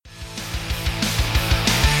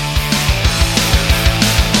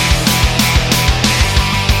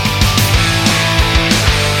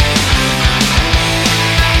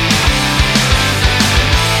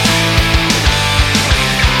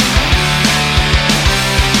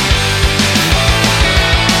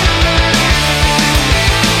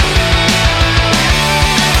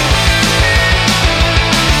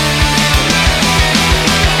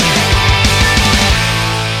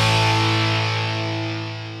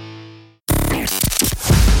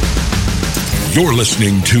You're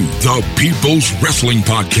listening to the People's Wrestling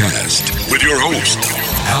Podcast with your host,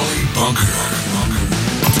 Ali Bunker.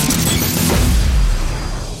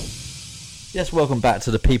 Yes, welcome back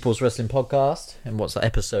to the People's Wrestling Podcast, and what's that,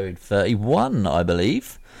 episode 31, I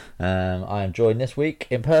believe. I am joined this week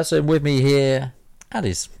in person with me here at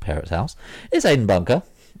his parents' house. It's Aidan Bunker.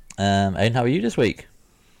 Aidan, how are you this week?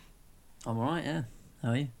 I'm alright, yeah.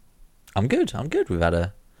 How are you? I'm good.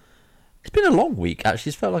 It's been a long week,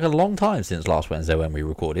 actually. It's felt like a long time since last Wednesday when we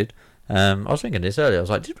recorded. I was thinking this earlier. I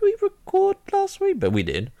was like, did we record last week? But we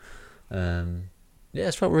did. Yeah,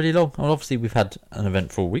 it's felt really long. Well, obviously, we've had an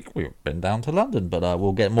eventful week. We've been down to London, but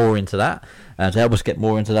we'll get more into that. And to help us get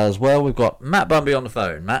more into that as well, we've got Matt Bumby on the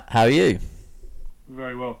phone. Matt, how are you?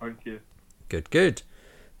 Very well, thank you. Good.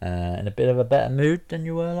 In a bit of a better mood than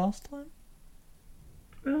you were last time?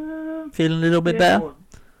 Feeling a little bit better?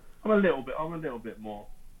 I'm a little bit more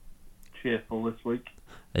cheerful this week.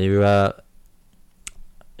 Are you,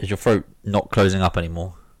 is your throat not closing up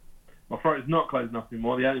anymore? My throat is not closing up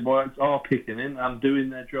anymore. The antibiotics are kicking in and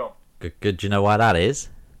doing their job. Good. Do you know why that is?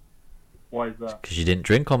 Why is that? Because you didn't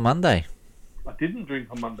drink on Monday. I didn't drink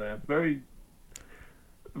on Monday. It's very,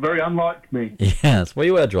 very unlike me. Yes, well,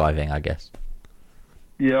 you were driving, I guess.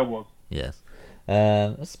 Yeah, I was. Yes.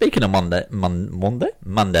 Speaking of Monday. Monday.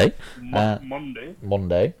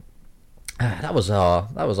 That was our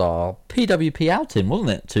PWP outing, wasn't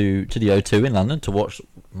it? To the O2 in London to watch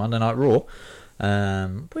Monday Night Raw.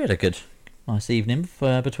 We had a nice evening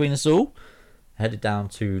between us all. Headed down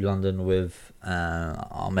to London with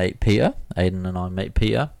our mate Peter, Aidan and I mate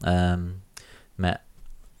Peter. Met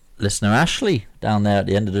listener Ashley down there at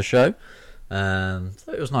the end of the show. So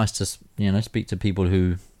it was nice to speak to people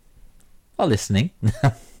who are listening.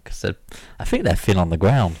 Because I think they're thin on the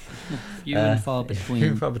ground. Few and far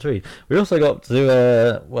between. We also got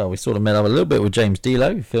to, we sort of met up a little bit with James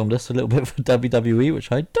D'Lo, who filmed us a little bit for WWE,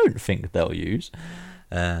 which I don't think they'll use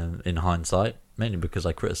in hindsight, mainly because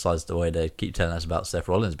I criticised the way they keep telling us about Seth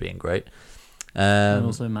Rollins being great. And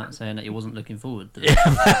also Matt saying that he wasn't looking forward to it.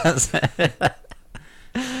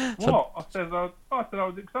 What? I said I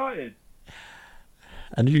was excited.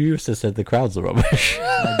 And you also said the crowds are rubbish.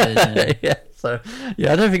 I did, yeah.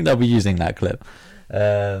 I don't think they'll be using that clip.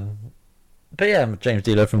 But yeah, James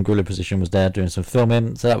D'Lo from Gorilla Position was there doing some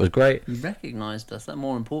filming, so that was great. He recognised us, that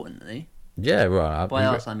more importantly. Yeah, right. By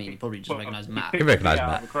us, I mean, he probably just recognised Matt. He recognised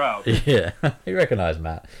Matt. The crowd. Yeah, he recognised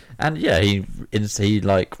Matt. And yeah, he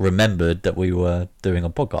remembered that we were doing a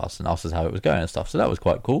podcast and asked us how it was going and stuff, so that was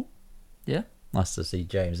quite cool. Yeah. Nice to see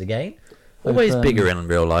James again. Always bigger in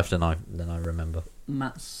real life than I remember.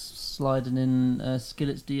 Matt's sliding in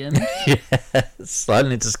Skillet's DMs. Yeah,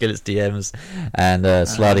 sliding into Skillet's DMs and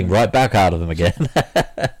sliding right back out of them again.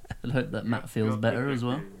 I hope that Matt feels better as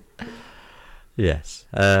well. Yes.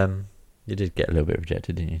 You did get a little bit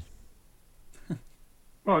rejected, didn't you?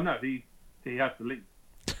 Oh no, he had to leave.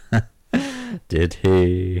 Did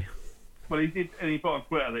he? Well, he did, and he put on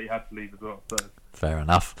Twitter that he had to leave as well. So fair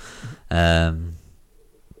enough. But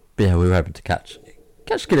yeah, we were hoping to catch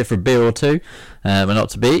Skillet for a beer or two, but not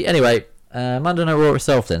to be. Anyway, Monday Night Raw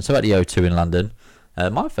itself then. So at the O2 in London,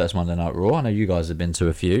 my first Monday Night Raw. I know you guys have been to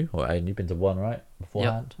a few. Or Aidan, you've been to one, right?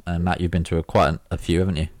 Beforehand. Yep. And Matt, you've been to quite a few,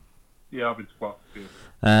 haven't you? yeah, I've been to quite a few.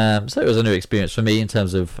 So it was a new experience for me in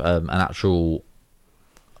terms of an actual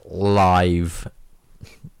live,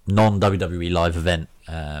 non-WWE live event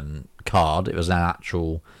card. It was an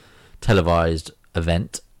actual televised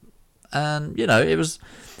event, and it was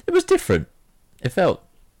different. It felt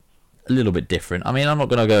a little bit different. I mean, I'm not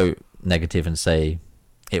going to go negative and say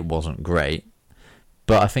it wasn't great,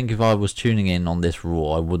 but I think if I was tuning in on this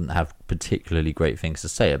Raw, I wouldn't have particularly great things to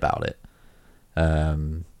say about it.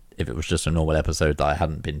 If it was just a normal episode that I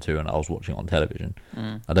hadn't been to and I was watching on television.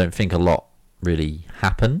 I don't think a lot really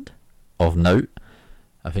happened of note.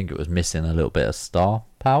 I think it was missing a little bit of star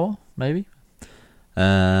power, maybe.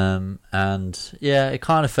 And yeah, it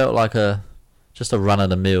kind of felt like just a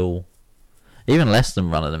run-of-the-mill, even less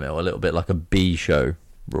than run-of-the-mill, a little bit like a B show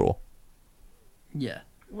Raw. Yeah.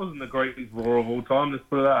 It wasn't the greatest Raw of all time, let's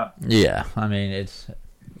put it that. Yeah, I mean, it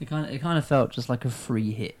kind of felt just like a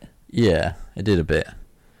free hit. Yeah, it did a bit.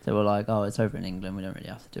 They were like, oh, it's over in England, we don't really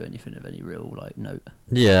have to do anything of any real note.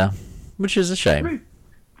 Yeah, which is a shame.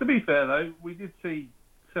 To be fair though, we did see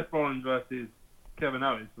Seth Rollins versus Kevin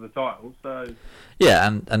Owens for the title, so yeah,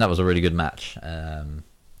 and that was a really good match,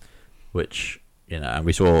 which and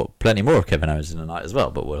we saw plenty more of Kevin Owens in the night as well,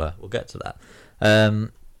 but we'll get to that.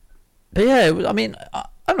 But yeah, I mean,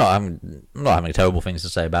 I'm not having terrible things to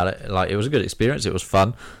say about it. Like, it was a good experience. It was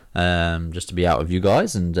fun, just to be out with you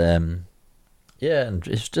guys, and yeah, and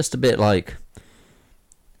it's just a bit like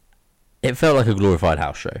It felt like a glorified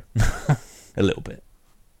house show, a little bit.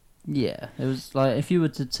 Yeah, it was like if you were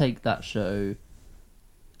to take that show,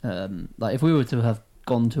 like if we were to have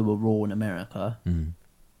gone to a Raw in America,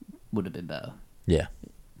 would have been better. Yeah,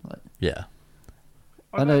 Like, yeah.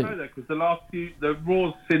 I don't know though, because the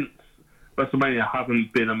Raws since WrestleMania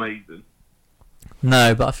haven't been amazing.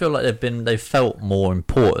 No, but I feel like they felt more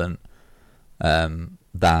important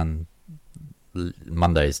than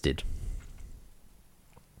Mondays did.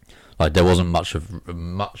 Like there wasn't much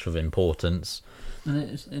of importance.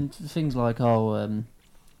 and things like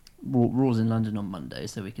Raw's in London on Monday,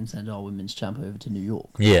 so we can send our women's champ over to New York.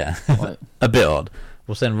 Yeah, Like, a bit odd.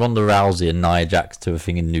 We'll send Ronda Rousey and Nia Jax to a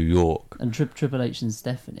thing in New York. and Triple H and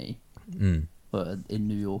Stephanie were in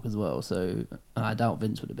New York as well. So I doubt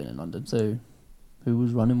Vince would have been in London. So who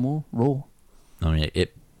was running more? Raw. I mean,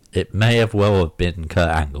 it may have well have been Kurt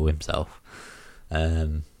Angle himself,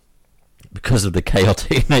 because of the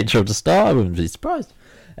chaotic nature of the start. I wouldn't be surprised.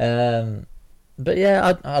 But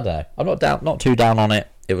yeah, I don't know. I'm not too down on it.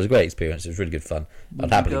 It was a great experience. It was really good fun.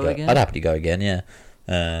 Would you go again? I'd happily go again. Yeah.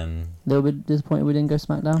 A little bit disappointed we didn't go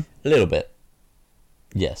SmackDown. A little bit.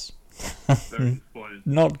 Yes. Very disappointed.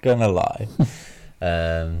 Not gonna lie.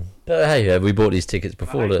 But hey, we bought these tickets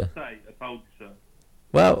before I the. told you so.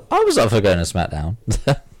 Well, I was up for going to SmackDown.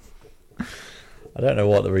 I don't know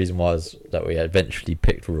what the reason was that we eventually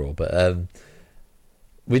picked Raw, but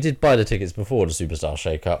we did buy the tickets before the Superstar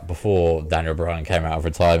Shake-Up, before Daniel Bryan came out of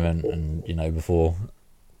retirement, and before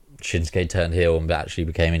Shinsuke turned heel and actually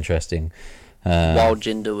became interesting. While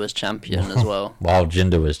Jinder was champion as well. While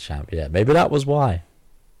Jinder was champ, yeah, maybe that was why.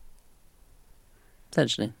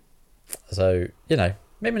 Potentially. So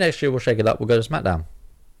maybe next year we'll shake it up. We'll go to SmackDown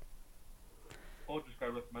Or just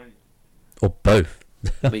go WrestleMania. or both.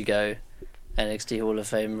 We go NXT Hall of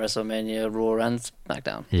Fame, WrestleMania, Raw, and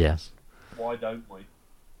SmackDown. Yes. Why don't we?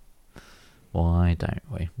 Why don't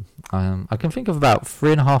we? I can think of about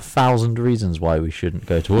 3,500 reasons why we shouldn't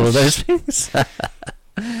go to all of those things.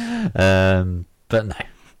 But no,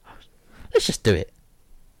 let's just do it.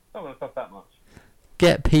 Not going to cost that much.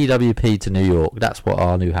 Get PWP to New York. That's what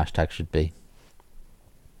our new hashtag should be.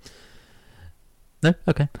 No?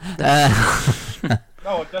 Okay.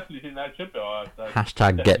 No, I definitely think that should be our hashtag.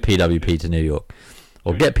 Hashtag get PWP to New York.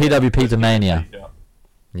 Or get PWP to Mania.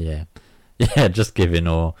 Yeah. Yeah, just giving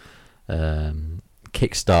or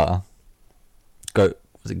Kickstarter. Go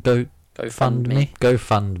fund me? Go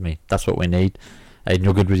fund me. That's what we need. Aiden,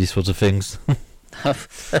 you're good with these sorts of things.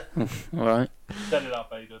 Alright. Set it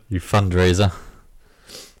up, Aiden. You fundraiser.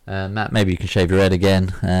 Matt, maybe you can shave your head again.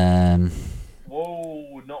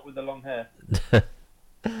 Whoa, not with the long hair.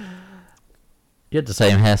 You had the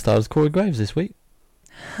same hairstyle as Corey Graves this week.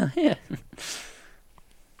 Yeah.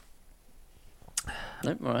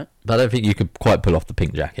 Nope, alright. But I don't think you could quite pull off the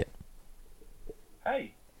pink jacket.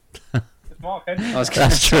 Hey, it's Mark Henry.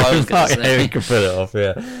 That's true. Mark Henry could pull it off,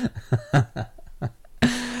 yeah.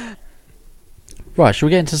 Right, shall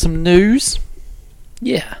we get into some news?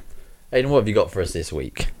 Yeah. Aiden, what have you got for us this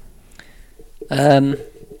week?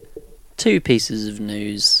 Two pieces of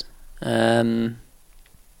news. One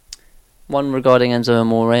regarding Enzo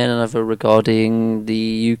Amore and another regarding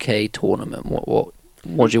the UK tournament. What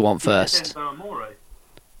do you want first? Enzo Amore.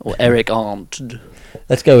 Or Eric Arndt?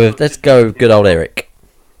 Let's go good old Eric.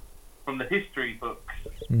 From the history books.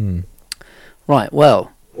 Right,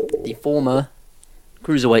 well, the former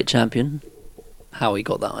Cruiserweight champion, how he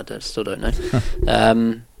got that I still don't know,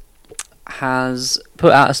 has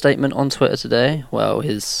put out a statement on Twitter today. Well,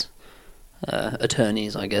 his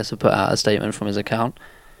attorneys, I guess, have put out a statement from his account.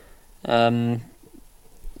 And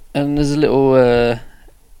there's a little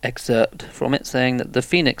excerpt from it saying that the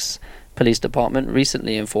Phoenix Police Department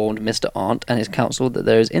recently informed Mr. Arndt and his counsel that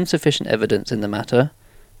there is insufficient evidence in the matter,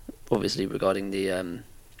 obviously regarding the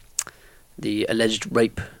alleged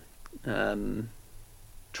rape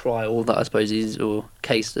trial that I suppose is, or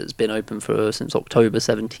case that's been open for since October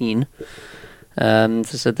 17.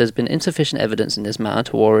 So there's been insufficient evidence in this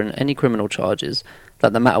matter to warrant any criminal charges,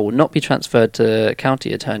 that the matter will not be transferred to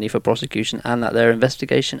county attorney for prosecution, and that their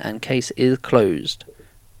investigation and case is closed.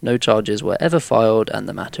 No charges were ever filed, and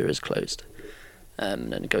the matter is closed.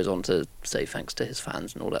 And it goes on to say thanks to his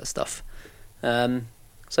fans and all that stuff.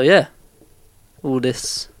 So yeah, all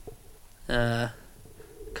this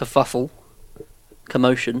kerfuffle,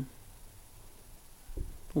 commotion,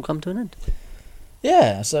 will come to an end.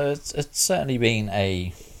 Yeah, so it's certainly been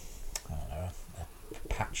a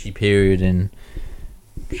patchy period in,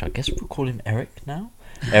 which I guess we'll call him Eric now,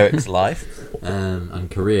 Eric's life and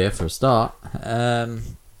career for a start.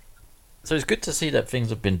 So it's good to see that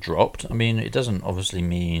things have been dropped. I mean, it doesn't obviously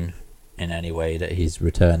mean in any way that he's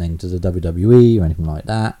returning to the WWE or anything like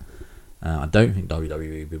that. I don't think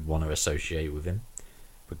WWE would want to associate with him,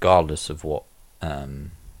 regardless of what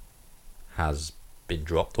has been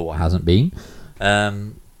dropped or what hasn't been.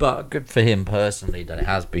 But good for him personally that it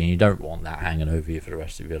has been. You don't want that hanging over you for the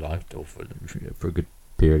rest of your life or for a good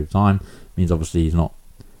period of time. It means obviously he's not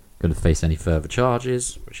going to face any further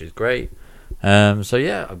charges, which is great. So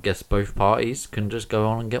yeah, I guess both parties can just go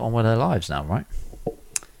on and get on with their lives now, right?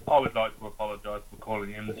 I would like to apologise for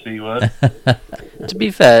calling him the C word. To be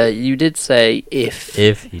fair, you did say if.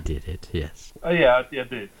 If he did it, yes. Oh yeah, I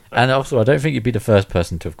did. And also, I don't think you'd be the first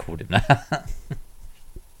person to have called him that.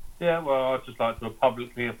 Yeah, well, I'd just like to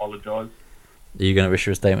publicly apologise. Are you going to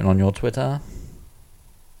issue a statement on your Twitter?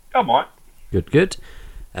 I might. Good.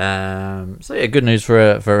 So yeah, good news for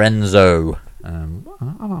Enzo.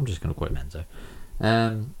 I'm just going to call him Enzo.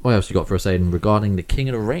 What else you got for us, Aidan, regarding the King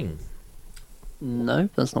of the Ring? No,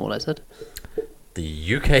 that's not what I said.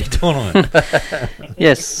 The UK tournament.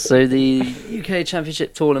 Yes, so the UK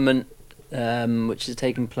Championship tournament, which is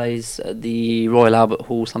taking place at the Royal Albert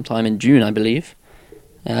Hall sometime in June, I believe.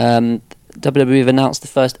 WWE have announced the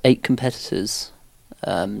first 8 competitors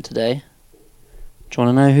today. Do you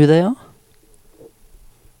want to know who they are?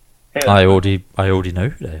 Yeah. I already know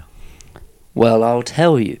who they are. Well, I'll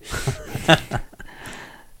tell you.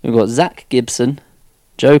 We've got Zach Gibson,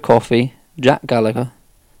 Joe Coffey, Jack Gallagher,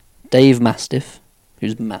 Dave Mastiff,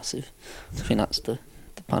 who's massive. I think that's the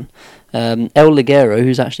pun. El Ligero,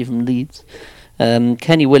 who's actually from Leeds.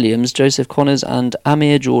 Kenny Williams, Joseph Connors, and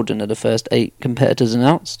Amir Jordan are the first 8 competitors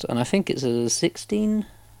announced. And I think it's a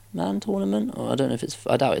 16-man tournament. Or I don't know if it's...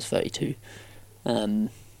 I doubt it's 32. Should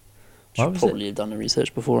probably have done the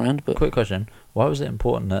research beforehand. But quick question: why was it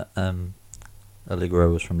important that El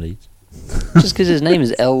Ligero was from Leeds? Just because his name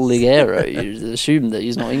is El Ligero, you assume that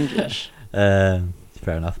he's not English. Fair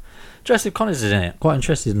enough. Joseph Connors is in it. Quite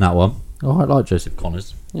interested in that one. I like Joseph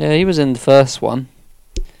Connors. Yeah, he was in the first one.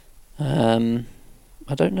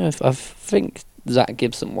 I don't know if... I think Zach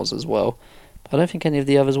Gibson was as well. But I don't think any of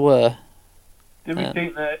the others were. Do we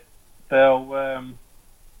think that they'll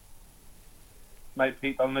make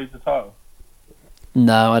Pete Dunne lose the title?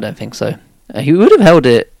 No, I don't think so. He would have held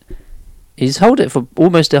it... He's held it for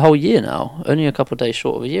almost a whole year now. Only a couple of days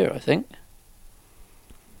short of a year, I think.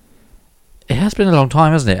 It has been a long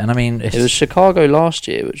time, hasn't it? And I mean... It was Chicago last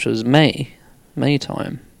year, which was May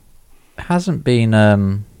time. It hasn't been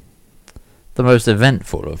the most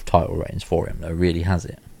eventful of title reigns for him, though, really, has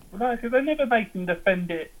it? No, because they never make him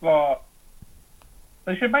defend it. Like,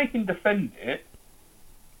 they should make him defend it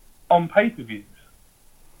on pay-per-views.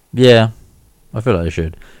 Yeah, I feel like they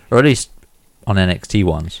should. Or at least on NXT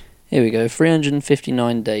ones. Here we go,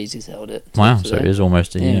 359 days he's held it. Wow, so it is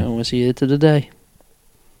almost a year. Yeah, almost a year to the day.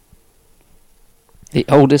 The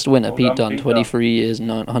oldest winner, Well Pete done, Dunne, Pete 23 years and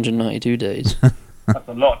 192 days. That's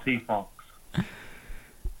a lot of teeth marks.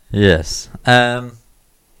 Yes. Yeah,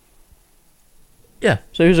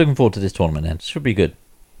 so who's looking forward to this tournament then? Should be good.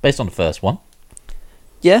 Based on the first one.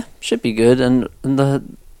 Yeah, should be good. And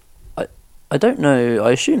I don't know,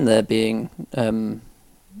 I assume they're being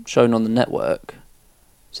shown on the network.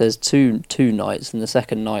 So there's two nights, and the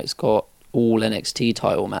second night's got all NXT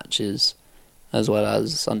title matches, as well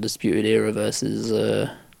as Undisputed Era versus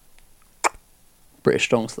British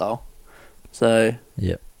Strong Style. So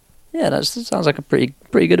Yep. yeah, that sounds like a pretty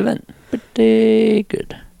good event. Pretty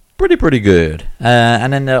good. Pretty good.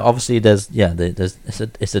 And then obviously it's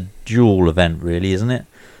a dual event, really, isn't it?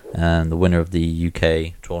 And the winner of the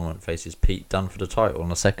UK tournament faces Pete Dunne for the title on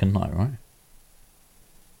the second night, right?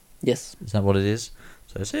 Yes. Is that what it is?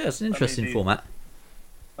 So it's an interesting format.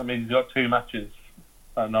 I mean, he's got 2 matches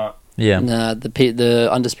that night. Yeah. Nah, the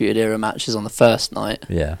Undisputed Era match is on the first night.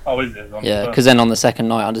 Yeah. Oh, is it? Yeah, because then on the second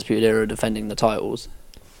night, Undisputed Era are defending the titles.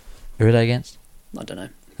 Who are they against? I don't know.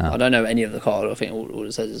 Oh. I don't know any of the card. I think all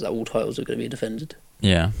it says is that all titles are going to be defended,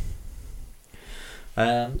 Yeah.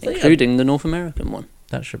 including the North American one.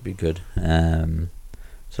 That should be good.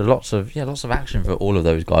 So lots of action for all of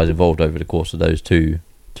those guys involved over the course of those two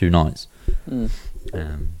nights. Mm.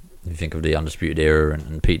 If you think of the Undisputed Era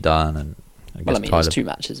and Pete Dunne and There's 2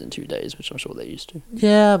 matches in 2 days, which I'm sure they're used to.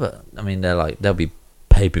 Yeah, but I mean they'll be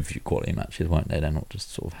pay-per-view quality matches, won't they? They're not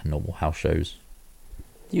just sort of normal house shows.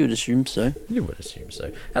 You would assume so. You would assume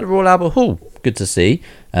so. At the Royal Albert Hall, good to see.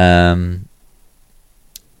 I,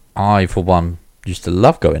 for one, used to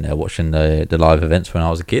love going there, watching the live events when I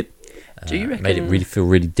was a kid. Do you It made it really feel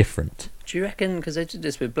really different. Do you reckon, because they did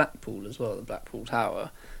this with Blackpool as well, the Blackpool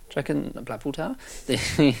Tower, you reckon Blackpool Tower?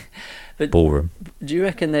 Ballroom. Do you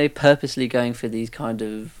reckon they're purposely going for these kind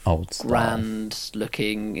of Old style.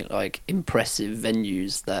 grand-looking, like impressive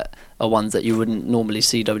venues that are ones that you wouldn't normally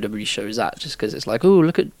see WWE shows at, just because it's like, oh,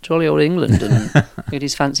 look at jolly old England and look at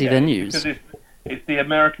these fancy venues. Because it's the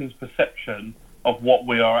Americans' perception of what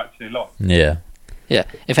we are actually like. Yeah. Yeah,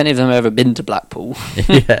 if any of them have ever been to Blackpool,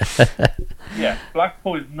 Yeah. Yeah,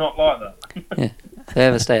 Blackpool is not like that. if they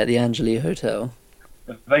ever stay at the Angeli Hotel.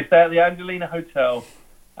 If they stay at the Angelina Hotel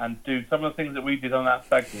and do some of the things that we did on that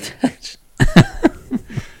stag do.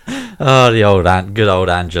 Oh, the old good old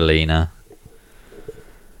Angelina.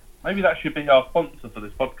 Maybe that should be our sponsor for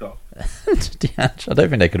this podcast. I don't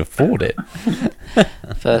think they could afford it.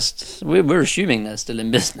 First, we're assuming they're still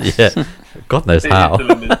in business. Yeah. God knows It how. is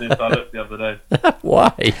still in business. I looked the other day.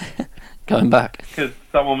 Why? Going back. Because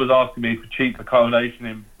someone was asking me for cheap accommodation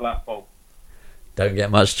in Blackpool. Don't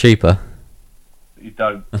get much cheaper. You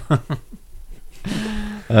don't.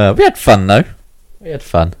 We had fun though. We had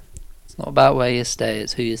fun. It's not about where you stay,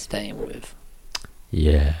 it's who you're staying with.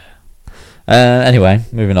 Yeah. Anyway,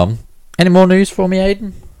 moving on. Any more news for me,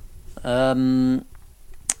 Aidan? Some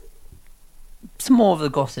more of the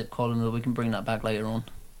gossip column, that we can bring that back later on.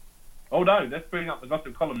 Oh no, let's bring up the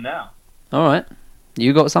gossip column now. Alright.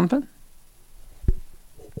 You got something?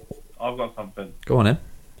 I've got something. Go on in.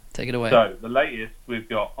 Take it away. So, the latest we've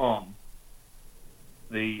got on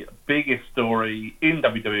the biggest story in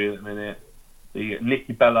WWE at the minute, the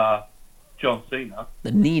Nikki Bella, John Cena,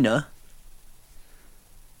 The Nina.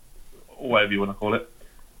 or whatever you want to call it.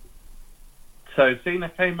 So Cena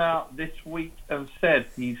came out this week and said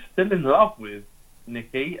he's still in love with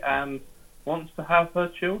Nikki and wants to have her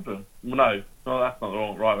children. No, that's not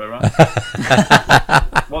the right way around.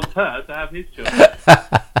 Wants her to have his children.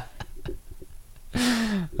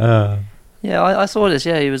 Yeah, I saw this.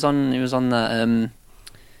 Yeah, he was on that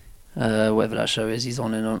whatever that show is. He's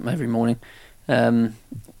on it every morning. It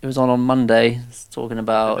was on Monday, talking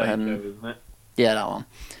about Today show, isn't it? yeah, that one,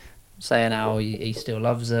 saying how he still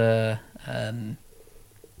loves her.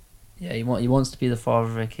 Yeah, he wants to be the father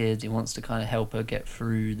of her kids. He wants to kind of help her get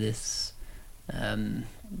through this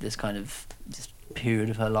this period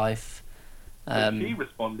of her life. So she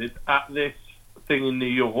responded at this thing in New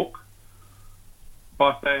York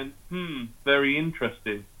by saying, very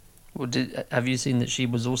interesting. Well, have you seen that she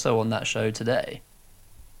was also on that show today?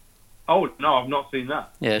 Oh, no, I've not seen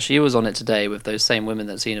that. Yeah, she was on it today with those same women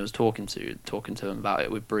that Cena was talking to him about it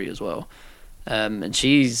with Brie as well. And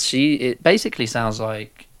it basically sounds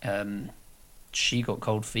like she got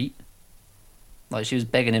cold feet. Like, she was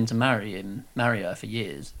begging him to marry her for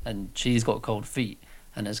years, and she's got cold feet.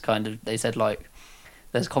 And they said, like,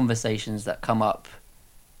 there's conversations that come up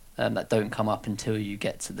that don't come up until you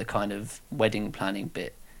get to the kind of wedding planning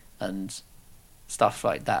bit, and stuff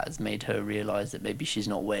like that has made her realise that maybe she's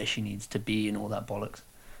not where she needs to be and all that bollocks.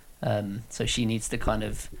 So she needs to kind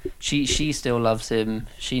of... She still loves him.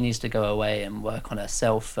 She needs to go away and work on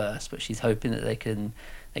herself first, but she's hoping that they can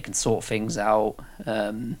sort things out.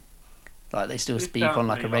 Like, they still speak on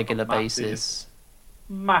like a regular basis.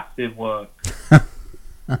 Massive work.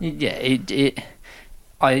 Yeah,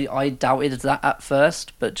 I doubted that at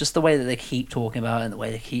first, but just the way that they keep talking about it and the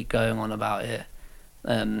way they keep going on about it,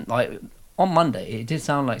 like on Monday, it did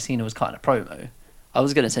sound like Cena was cutting a promo. I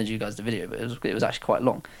was going to send you guys the video, but it was actually quite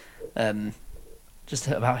long, just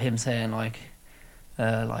about him saying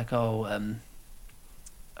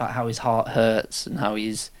how his heart hurts and how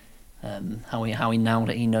he's how he now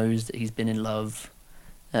that he knows that he's been in love,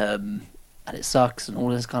 and it sucks and all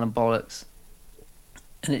this kind of bollocks.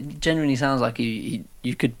 And it genuinely sounds like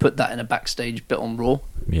you could put that in a backstage bit on Raw,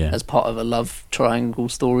 Yeah. as part of a love triangle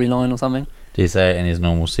storyline or something. Did he say it in his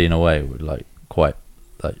normal Cena way, with like quite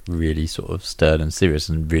like really sort of stern and serious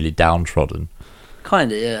and really downtrodden?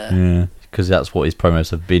 Kinda, yeah. Yeah, because that's what his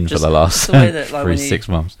promos have been Just for the last the way that, like, 6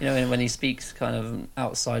 months. You know, when he speaks kind of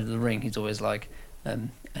outside of the ring, he's always like,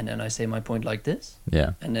 and then I say my point like this,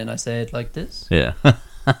 Yeah, and then I say it like this. yeah.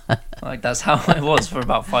 Like, that's how I was for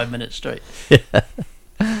about 5 minutes straight.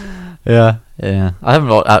 Yeah. I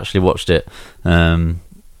haven't actually watched it. I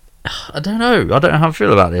don't know. I don't know how I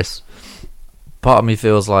feel about this. Part of me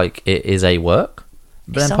feels like it is a work,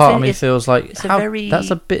 but It's then part of something- me feels like it's a very- that's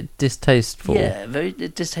a bit distasteful. Yeah, very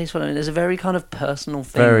distasteful. I mean, there's a very kind of personal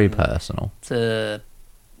thing. Very personal. To,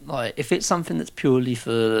 like, if it's something that's purely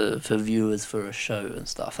for viewers for a show and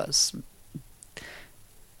stuff, that's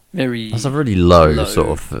very... That's a really low low. sort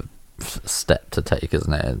of step to take,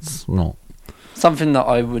 isn't it? It's not. something that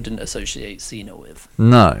I wouldn't associate Cena with.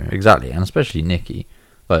 No, exactly, and especially Nikki.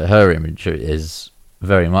 Like, her image is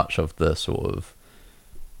very much of the sort of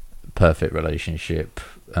perfect relationship,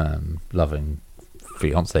 loving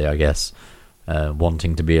fiance, I guess,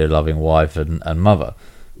 wanting to be a loving wife and mother.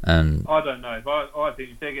 And I don't know. I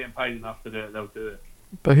think if they're getting paid enough to do it, they'll do it.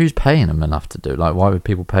 but who's paying them enough to do it? Like, why would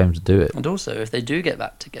people pay them to do it? And also, if they do get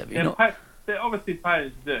back together, you're not... They're obviously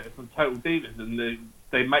paying to do it from Total Divas, and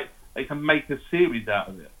they can make a series out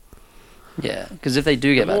of it. Yeah, because if they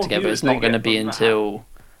do get The back more together, viewers it's not they going to get be from until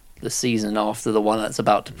the season after the one that's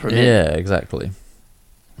about to premiere. Yeah, exactly.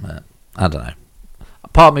 I don't know.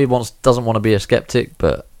 Part of me doesn't want to be a skeptic,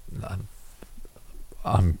 but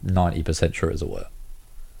I'm 90% sure it'll work.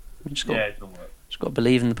 You just Yeah, it'll work. got to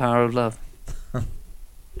believe in the power of love.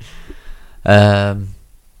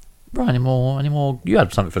 Right, any more? You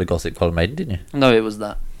had something for the gossip column, Maiden, didn't you? No, it was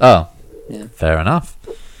that. Oh, Yeah. fair enough.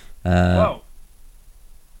 Well,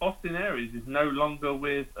 Austin Aries is no longer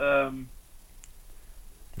with.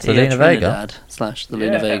 Selena Vega. /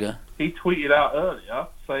 Selena Vega. He tweeted out earlier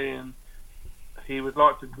saying he would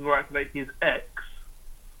like to congratulate his ex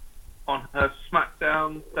on her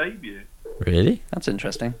SmackDown debut. Really? That's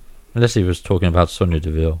interesting. Unless he was talking about Sonya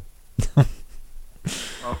Deville.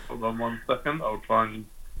 Hold on 1 second. I'll try and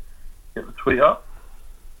get the tweet up.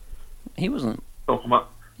 He wasn't. Talk about.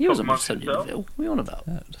 He wasn't talk with Sonya himself. Deville. What are you on about?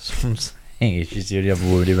 That's what I'm saying. She's the only other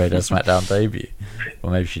woman who made her SmackDown debut. Or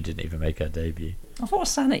maybe she didn't even make her debut. I thought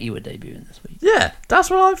Sanity were debuting this week. Yeah, that's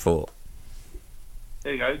what I thought.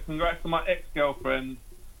 There you go. Congrats to my ex-girlfriend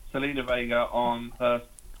Selena Vega on her.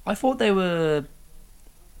 I thought they were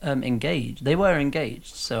engaged. They were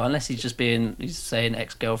engaged. So unless he's saying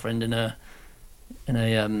ex-girlfriend in a I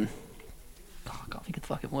can't think of the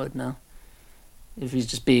fucking word now. If he's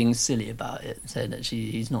just being silly about it, saying that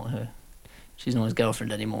she's not his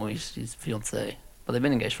girlfriend anymore. He's his fiance. But they've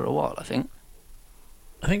been engaged for a while, I think.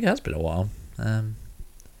 I think it has been a while.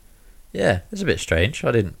 Yeah, it's a bit strange.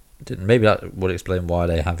 I didn't. Maybe that would explain why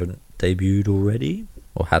they haven't debuted already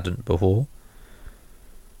or hadn't before.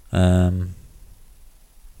 But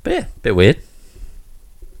yeah, bit weird.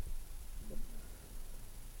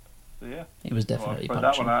 So yeah. He was definitely Put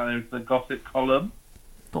that punching. one out there. The gossip column.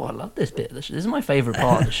 Oh, I love this bit. This is my favourite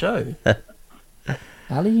part of the show.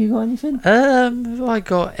 Ali, you got anything? Have I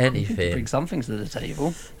got Bring anything? something to the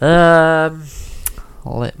table.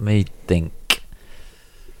 Let me think.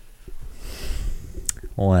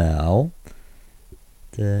 Well,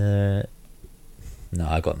 no,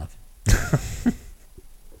 I got nothing.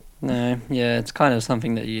 No, yeah, it's kind of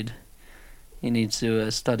something that you need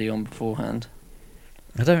to study on beforehand.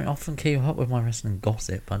 I don't often keep up with my wrestling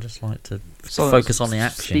gossip. I just like to So, focus on the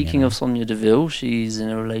action. Speaking you know? of Sonya Deville, she's in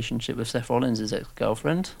a relationship with Seth Rollins'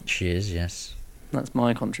 ex-girlfriend. She is, yes. That's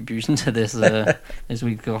my contribution to this this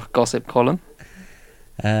week's gossip column.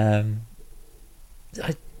 I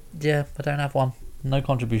don't have one. No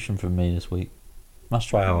contribution from me this week. Must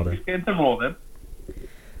try harder. Get into Raw then.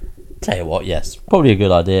 Tell you what, yes, probably a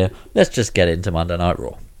good idea. Let's just get into Monday Night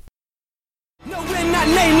Raw. No, we're not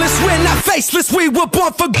nameless, we're not faceless, we were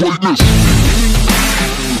born for greatness.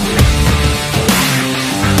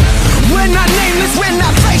 We're not nameless, we're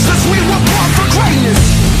not faceless, we were born for greatness.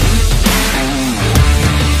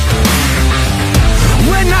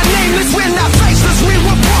 We're not nameless, we're not faceless, we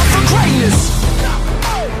were born for greatness.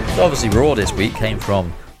 So obviously Raw this week came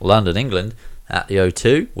from London, England, at the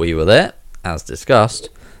O2. We were there, as discussed.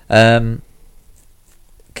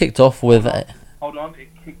 Kicked off with... Hold on. It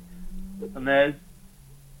kicked. And there's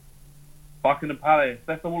Buckingham Palace.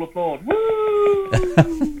 Let's all applaud. Woo!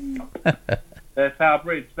 There's Tower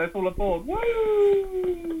Bridge. Let's all applaud.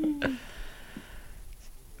 Woo!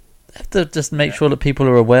 have to just make sure that people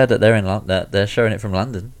are aware that they're in that they're showing it from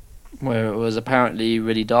London. Where it was apparently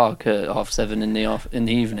really dark at 7:30 in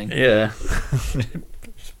the evening. Yeah.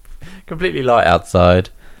 Completely light outside,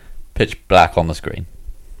 pitch black on the screen.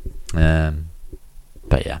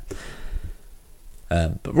 But yeah.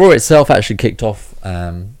 But Raw itself actually kicked off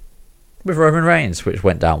with Roman Reigns, which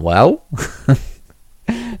went down well.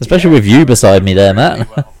 Especially with you beside me there, Matt.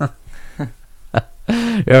 Well.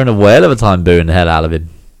 You're having a whale of a time booing the hell out of him.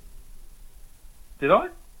 Did I?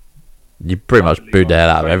 You pretty much booed the hell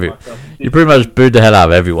out of everyone. Myself. You pretty much booed the hell out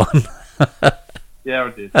of everyone. Yeah,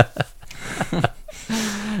 I did.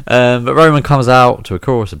 But Roman comes out to a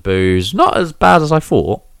chorus of boos. Not as bad as I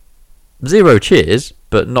thought. 0 cheers,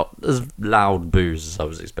 but not as loud boos as I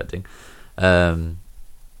was expecting. Although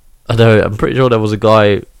I'm pretty sure there was a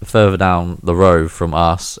guy further down the row from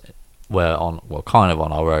us, kind of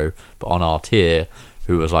on our row, but on our tier,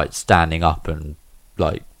 who was like standing up and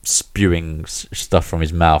like spewing stuff from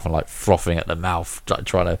his mouth and like frothing at the mouth, like,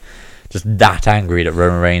 trying to, just that angry that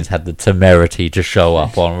Roman Reigns had the temerity to show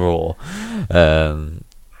up on Raw.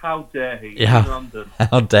 How dare he? Yeah. In London.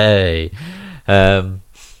 How dare he?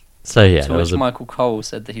 So yeah, To there was which a Michael Cole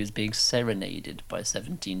said that he was being serenaded by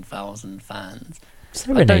 17,000 fans. I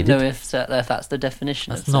serenaded. don't know if that's the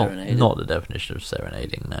definition That's of not serenaded. not the definition of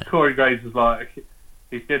serenading. No. Corey Graves was like,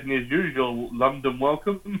 he's getting his usual London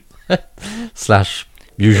welcome. Slash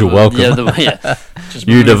usual welcome. Yeah, just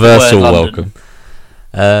remove the Universal word London.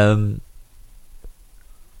 welcome.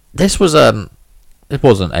 This was it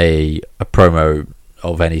wasn't a promo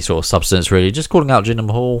of any sort of substance really. Just calling out Jinder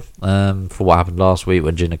Mahal for what happened last week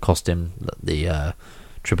when Jinder cost him the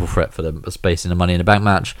triple threat for the space in the Money in the Bank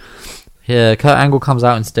match. Yeah, Kurt Angle comes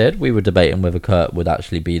out instead. We were debating whether Kurt would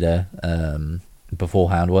actually be there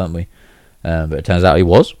beforehand, weren't we? But it turns out he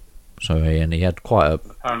was. So and he had quite a.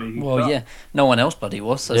 Apparently he's Well, up. yeah, no one else bloody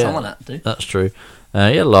was, so Yeah. someone had to. That's true. He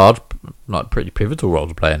had a large, like pretty pivotal role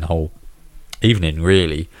to play in the whole evening,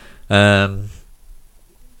 really. But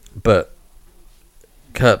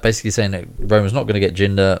Kurt basically saying that Roman's not going to get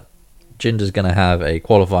Jinder. Jinder's going to have a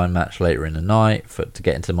qualifying match later in the night to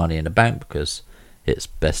get into Money in the Bank because it's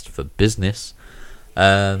best for business.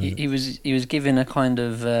 He was given a kind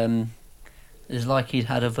of it's like he'd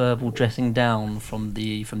had a verbal dressing down from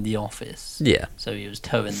the office. Yeah, So he was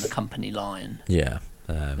towing the company line, yeah.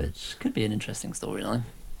 which could be an interesting storyline.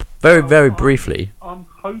 Very, very briefly, I'm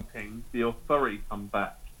hoping the Authority come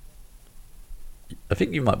back. I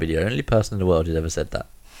think you might be the only person in the world who's ever said that.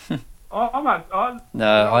 When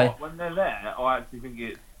they're there, I actually think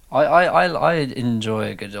it's. I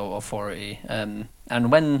enjoy a good Authority, and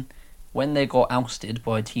when they got ousted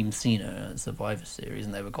by Team Cena at Survivor Series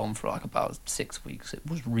and they were gone for like about 6 weeks, it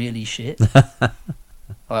was really shit.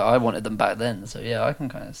 I wanted them back then, so yeah, I can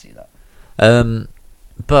kind of see that.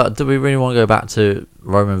 But do we really want to go back to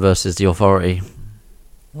Roman versus the Authority?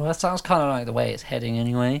 Well, that sounds kind of like the way it's heading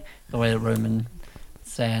anyway. The way that Roman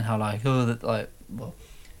saying how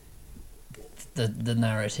the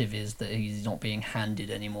narrative is that he's not being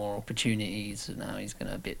handed any more opportunities, so now he's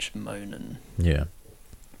going to bitch and moan and. Yeah.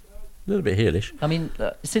 A little bit heelish. I mean,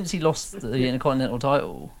 since he lost the Intercontinental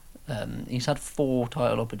title, he's had 4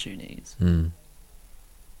 title opportunities.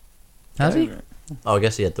 Has he? Oh, I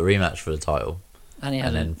guess he had the rematch for the title. And he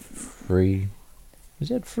had And then 3... Has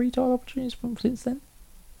he had 3 title opportunities since then?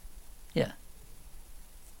 Yeah.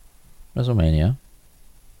 WrestleMania.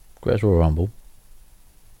 Greatest Royal Rumble.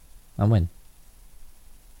 And when?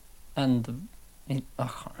 And I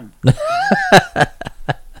can't remember.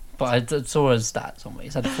 But I saw his stats on me.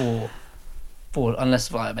 He's had 4,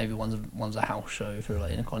 unless like maybe one's a house show for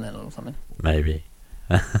like Intercontinental or something. Maybe.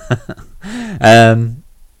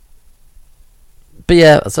 But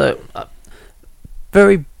yeah, so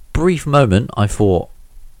very brief moment. I thought,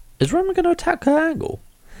 is Roman going to attack Kurt Angle?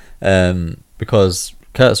 Because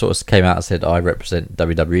Kurt sort of came out and said, I represent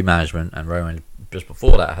WWE management, and Roman just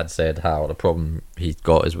before that had said how the problem he's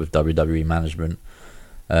got is with WWE management.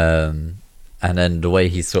 And then the way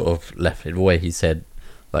he sort of left it, the way he said,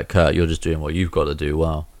 like, Kurt, you're just doing what you've got to do.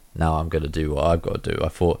 Well, now I'm going to do what I've got to do. I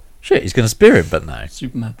thought, shit, he's going to spear him, but no.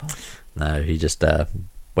 Superman punch. No, he just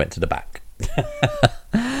went to the back.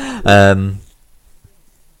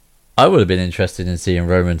 I would have been interested in seeing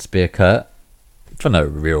Roman spear Kurt for no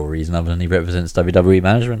real reason other than he represents WWE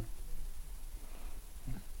management.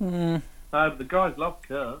 But the guys love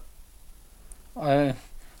Kurt. I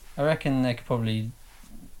reckon they could probably,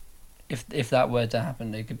 if that were to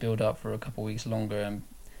happen, they could build up for a couple of weeks longer and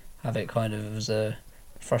have it kind of as a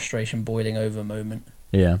frustration boiling over moment.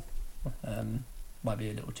 Yeah. Might be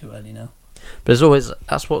a little too early now. But it's always,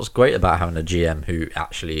 that's what's great about having a GM who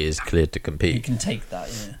actually is cleared to You compete. can take that,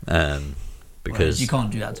 yeah. Because Whereas you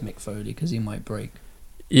can't do that to Mick Foley because he might break.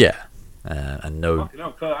 yeah, and no, Fucking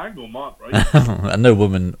hell, Kurt Angle might break. and no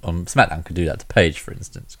woman on SmackDown could do that to Paige, for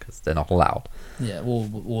instance, because they're not allowed. Yeah, or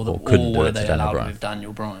couldn't do were it to they Daniel allowed Bryan. with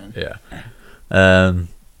Daniel Bryan? Yeah.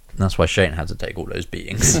 That's why Shane had to take all those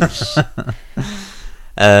beatings.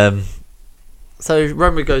 So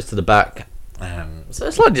Roman goes to the back. So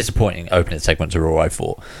it's slightly disappointing opening segment to Raw, I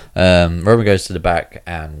thought. Roman goes to the back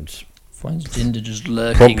and Finds Jinder just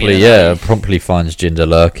lurking. promptly finds Jinder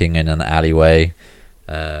lurking in an alleyway.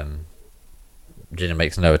 Jinder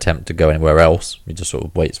makes no attempt to go anywhere else. He just sort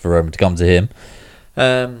of waits for Roman to come to him.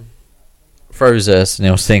 Throws a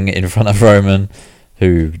Sunil Singh in front of Roman,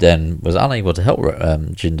 who then was unable to help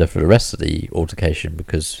Jinder for the rest of the altercation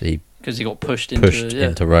because he got pushed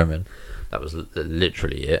into Roman. That was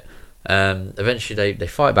literally it. Eventually they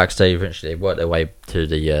fight backstage. Eventually they work their way to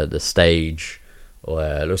the stage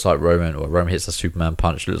where it looks like Roman hits a Superman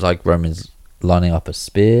punch. It looks like Roman's lining up a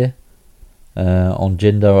spear on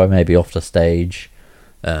Jinder, or maybe off the stage.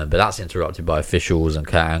 But that's interrupted by officials and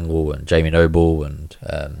Kurt Angle and Jamie Noble and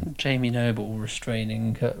Jamie Noble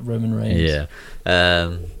restraining Roman Reigns. yeah,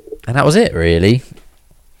 and that was it really.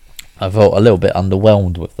 I felt a little bit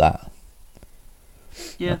underwhelmed with that.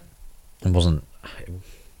 Yeah. It wasn't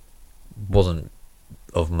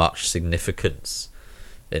of much significance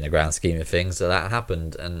in the grand scheme of things that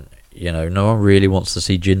happened, and no one really wants to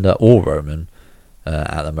see Jinder or Roman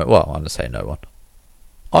at the moment. Well, I'm gonna say no one.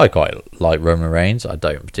 I quite like Roman Reigns. I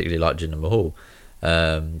don't particularly like Jinder Mahal,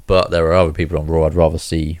 but there are other people on Raw I'd rather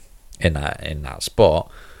see in that spot.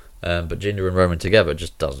 But Jinder and Roman together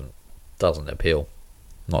just doesn't appeal.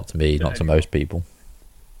 Not to me, not to most people.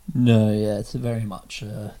 No, yeah, it's very much.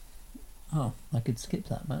 I could skip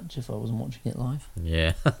that match if I wasn't watching it live.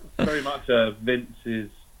 Yeah, Very much Vince is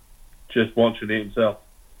just watching it himself.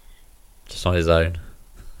 just on his own.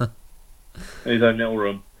 In his own little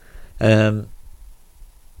room.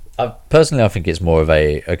 Personally, I think it's more of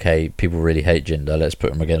okay, people really hate Jinder, let's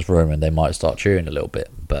put him against Roman, they might start cheering a little bit,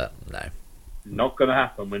 but no. Not going to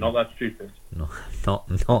happen. We're not that stupid. Not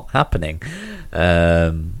happening.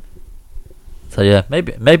 So yeah,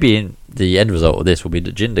 maybe in the end result of this will be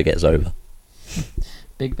that Jinder gets over.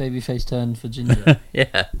 Big babyface turn for Ginger.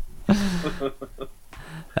 Yeah.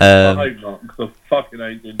 I hope not, because I fucking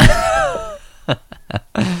hate Jinder.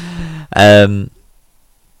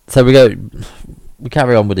 So we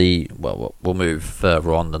carry on with we'll move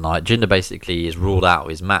further on the night. Jinder basically is ruled out of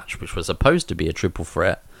his match, which was supposed to be a triple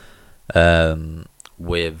threat.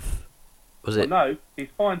 With No, he's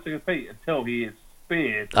fine to compete until he is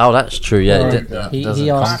speared. Oh, that's true. Yeah, Right. it doesn't He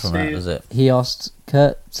come asked- from that, does it? He asked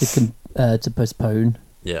Kurt to postpone.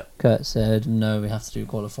 Yeah, Kurt said, "No, we have to do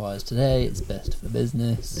qualifiers today. It's best for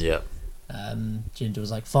business." yeah, Jinder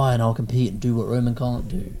was like, "Fine, I'll compete and do what Roman can't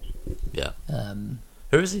do." yeah.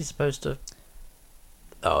 Who is he supposed to?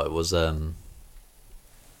 Oh, it was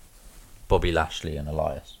Bobby Lashley and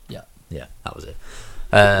Elias. Yeah. Yeah, that was it.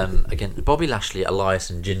 Again, Bobby Lashley,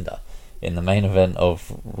 Elias, and Jinder in the main event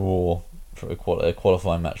of Raw for a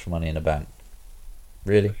qualifying match for Money in the Bank.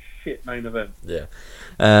 Really? Shit main event. Yeah.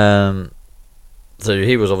 So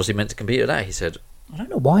he was obviously meant to compete at that. He said, I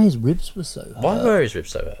don't know why his ribs were so hurt. "Why were his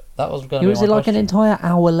ribs so hurt?" That was going to He be was my like an question. entire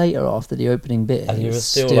hour later after the opening bit. And he was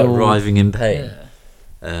still like writhing in pain.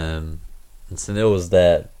 Yeah. And Sunil was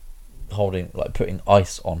there putting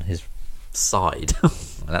ice on his side.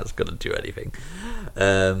 And that's going to do anything.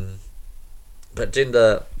 But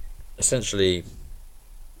Jinder essentially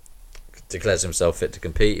declares himself fit to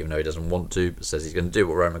compete, even though he doesn't want to, but says he's going to do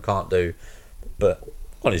what Roman can't do. But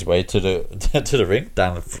on his way to the to the ring,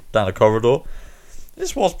 down the corridor,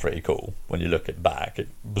 this was pretty cool when you look it back. It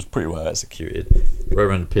was pretty well executed.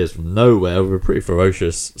 Roman appears from nowhere with a pretty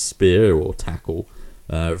ferocious spear or tackle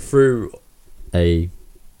through a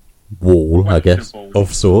wall, I guess,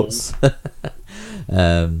 of sorts.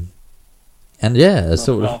 And yeah,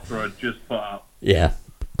 sort of. After I just put up. Yeah,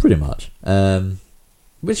 pretty much.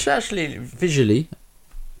 Which actually visually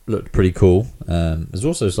looked pretty cool. It was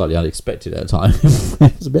also slightly unexpected at the time.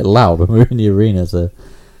 It was a bit loud when we were in the arena, so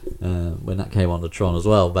when that came on the Tron as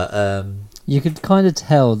well. But You could kind of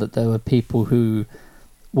tell that there were people who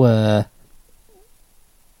were.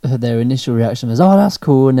 Their initial reaction was, "Oh, that's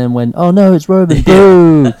cool," and then went, "Oh no, it's Roman!"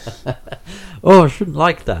 Boo! I shouldn't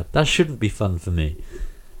like that. That shouldn't be fun for me.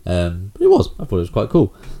 But it was. I thought it was quite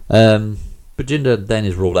cool. But Jinder then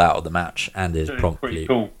is ruled out of the match and is It's promptly. pretty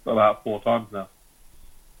cool about 4 times now.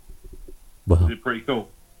 Well, Is it pretty cool?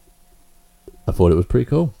 I thought it was pretty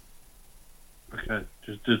cool. Okay,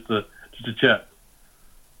 just to check.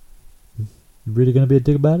 You really going to be a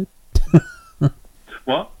dick about it?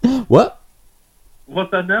 What? What?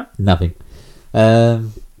 What's that now? Nothing. Yeah,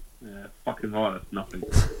 fucking right, that's nothing.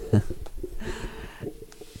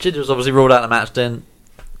 Jinder was obviously ruled out of the match. Then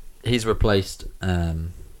he's replaced.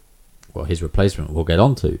 His replacement we'll get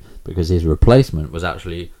on to, because his replacement was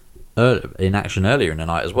actually in action earlier in the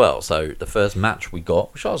night as well. So the first match we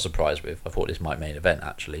got, which I was surprised with, I thought this might main event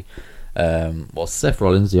actually, was Seth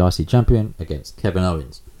Rollins, the IC champion, against Kevin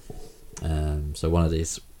Owens. So one of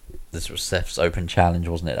these. This was Seth's open challenge,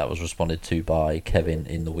 wasn't it? That was responded to by Kevin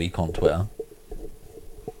in the week on Twitter.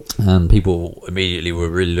 And people immediately were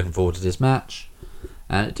really looking forward to this match.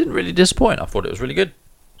 And it didn't really disappoint. I thought it was really good.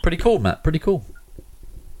 Pretty cool, Matt. Pretty cool.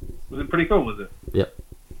 Was it pretty cool, was it? Yep.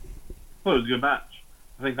 I thought it was a good match.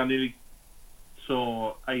 I think I nearly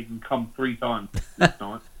saw Aiden come 3 times this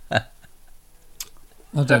night. I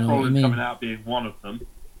don't Seth know what you Rollins mean. coming out being one of them.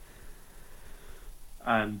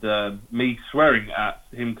 And me swearing at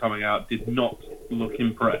him coming out did not look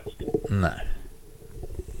impressed. No.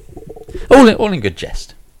 All in good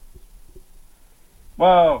jest.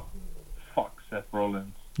 Well, fuck's Seth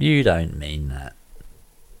Rollins. You don't mean that.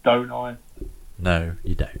 Don't I? No,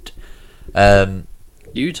 you don't.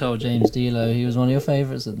 You told James D'Lo he was one of your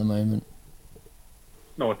favourites at the moment.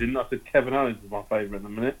 No, I didn't. I said Kevin Owens is my favourite in a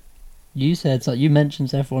minute. You said so. You mentioned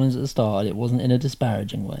Seth Rollins at the start. It wasn't in a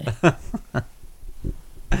disparaging way.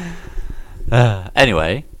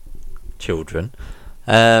 Anyway, children.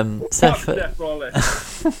 Fuck Seth, Seth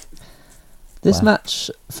Rollins. This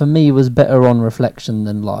match for me was better on reflection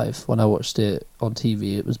than live. When I watched it on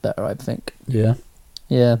TV, it was better. I think. yeah.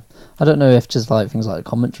 Yeah, I don't know if just like things like the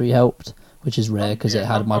commentary helped, which is rare because it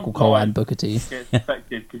had Michael Cole and Booker T. It gets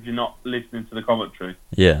affected because you're not listening to the commentary.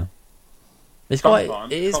 Yeah. It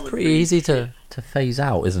Sometimes is pretty commentary easy is to phase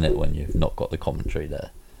out, isn't it, when you've not got the commentary there?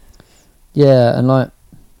 Yeah, and like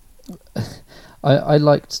I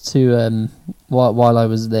liked to while I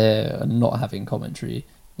was there and not having commentary,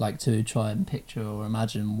 like to try and picture or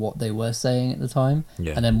imagine what they were saying at the time,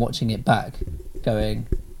 Yeah. and then watching it back, going,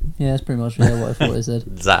 yeah, it's pretty much what I thought it said.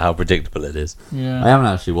 Is that how predictable it is? Yeah, I haven't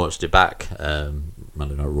actually watched it back,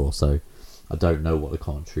 Monday Night Raw, so I don't know what the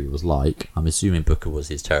commentary was like. I'm assuming Booker was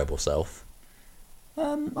his terrible self.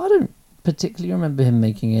 I don't particularly remember him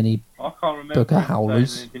making any. I can't remember Booker him saying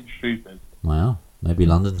howlers. anything stupid. Wow, maybe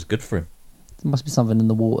London's good for him. There must be something in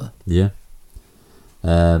the water. Yeah.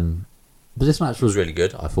 But this match was really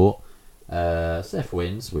good, I thought. Seth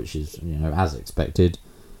wins, which is, as expected.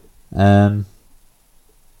 I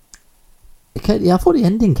thought the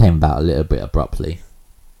ending came about a little bit abruptly.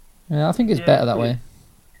 Yeah, I think it's Yeah, better that yeah. way.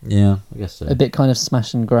 Yeah, I guess so. A bit kind of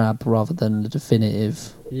smash and grab rather than the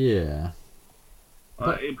definitive. Yeah.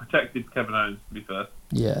 It protected Kevin Owens, to be fair.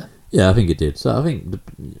 Yeah. Yeah, I think it did. So I think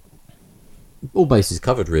all bases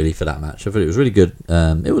covered really for that match. I thought it was really good.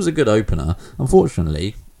 It was a good opener.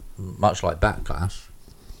 Unfortunately, much like Backlash,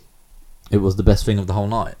 it was the best thing of the whole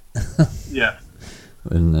night. Yeah.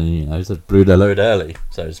 And it just blew their load early,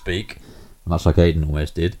 so to speak, much like Aiden always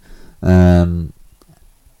did. And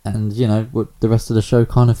the rest of the show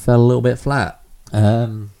kind of fell a little bit flat. I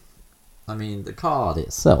mean, the card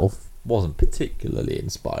itself wasn't particularly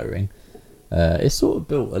inspiring. It sort of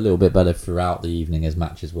built a little bit better throughout the evening as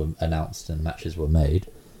matches were announced and matches were made.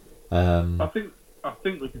 I think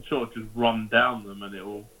we can sort of just run down them and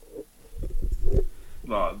it'll...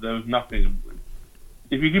 Like, there was nothing...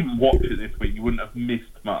 If you didn't watch it this week, you wouldn't have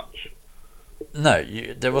missed much. No,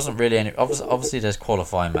 there wasn't really any. Obviously, there's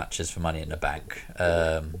qualifying matches for Money in the Bank,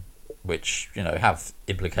 which have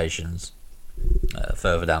implications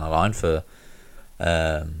further down the line for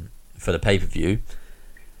the pay-per-view.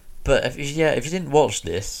 But if you didn't watch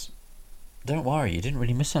this, don't worry, you didn't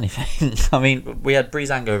really miss anything. I mean, we had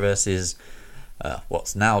Breezango versus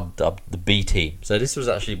what's now dubbed the B Team. So this was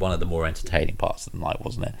actually one of the more entertaining parts of the night,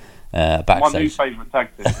 wasn't it? My new favourite tag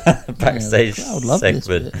team. Backstage the crowd loved this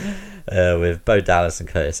segment with Bo Dallas and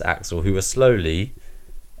Curtis Axel, who were slowly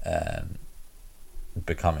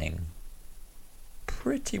becoming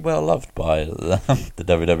pretty well loved by the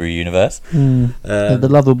WWE universe. The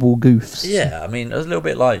lovable goofs. Yeah, I mean, it was a little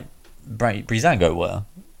bit like Breezango were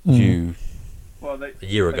a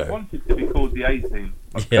year ago. They wanted to be called the A-Team,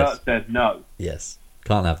 but Yes. Kurt said no. Yes,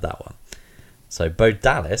 can't have that one. So Bo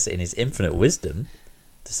Dallas, in his infinite wisdom,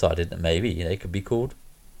 decided that maybe they could be called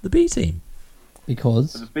the B Team.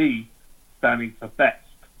 Because The B standing for best.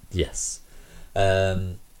 Yes.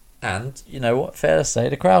 And you know what? Fair to say,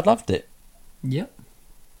 the crowd loved it. yep.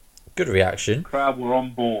 Good reaction. Crowd were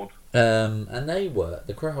on board. And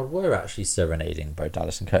the crowd were actually serenading Bo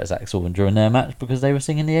Dallas and Curtis Axel during their match because they were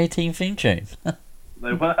singing the A-Team theme tune.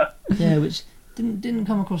 They were. Yeah, which didn't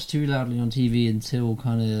come across too loudly on TV until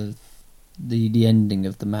kind of the ending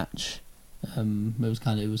of the match.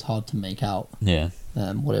 It was hard to make out Yeah.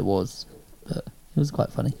 what it was, but it was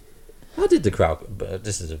quite funny. How did the crowd? But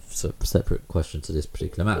this is a separate question to this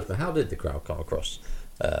particular match. But how did the crowd come across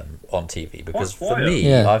on TV? Because Quite for quiet. me,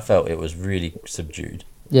 Yeah. I felt it was really subdued.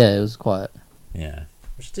 Yeah, it was quiet. Yeah,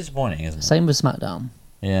 which is disappointing, isn't it? Same with SmackDown.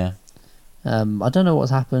 Yeah. I don't know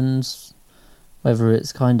what's happened. Whether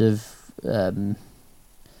it's kind of, I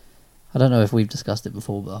don't know if we've discussed it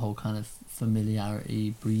before, but the whole kind of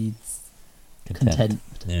familiarity breeds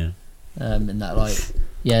contempt. Yeah. In that, like,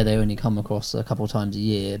 yeah, they only come across a couple of times a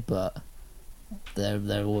year, but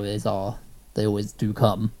they always are. They always do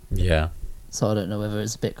come. Yeah. So I don't know whether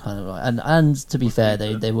it's a bit kind of like, and to be fair,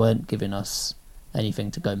 they weren't giving us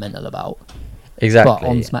anything to go mental about. Exactly. But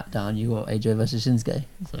on SmackDown, you got AJ versus Shinsuke,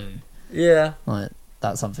 so Yeah. like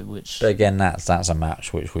that's something which. But again, that's a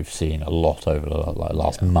match which we've seen a lot over the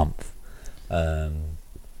last month.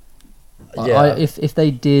 If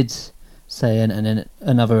they did say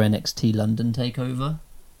another NXT London takeover,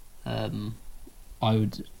 I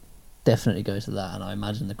would definitely go to that, and I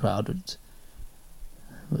imagine the crowd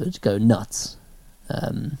would go nuts.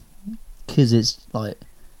 Because it's like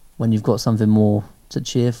when you've got something more to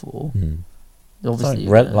cheer for. Obviously,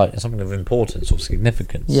 like something of importance or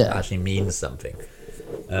significance. Yeah. Actually means something.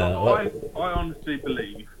 I honestly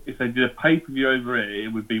believe if they did a pay-per-view over here, it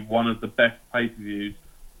would be one of the best pay-per-views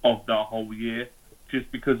of that whole year,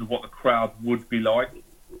 just because of what the crowd would be like.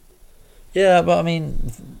 Yeah, but I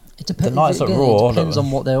mean, it depends. The nights at Raw, it depends on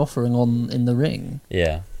what they're offering on in the ring.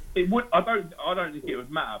 Yeah. It would. I don't think it would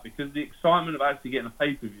matter, because the excitement of actually getting a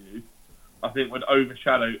pay-per-view, I think, would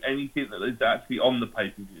overshadow anything that is actually on the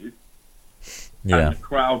pay-per-view. Yeah. And the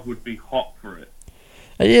crowd would be hot for it.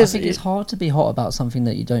 I think it's hard to be hot about something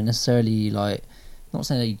that you don't necessarily like. Not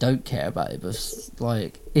saying that you don't care about it, but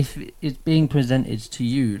like if it's being presented to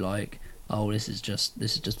you like, oh, this is just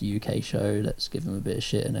a UK show. Let's give them a bit of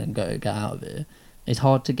shit and then get out of it. It's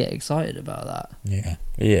hard to get excited about that. Yeah.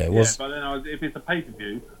 But then if it's a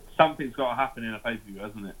pay-per-view, something's got to happen in a pay-per-view,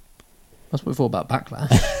 hasn't it? That's what we thought about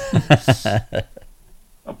Backlash.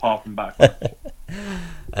 Apart from Backlash.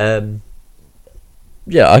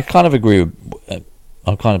 Yeah, I kind of agree with.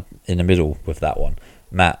 I'm kind of in the middle with that one,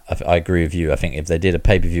 Matt. I agree with you. I think if they did a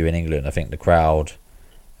pay-per-view in England, I think the crowd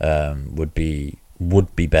would be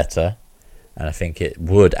better, and I think it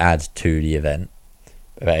would add to the event.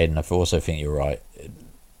 But Aiden, I also think you're right.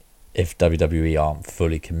 If WWE aren't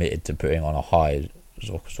fully committed to putting on a high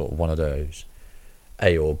sort of one of those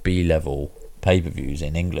A or B level pay-per-views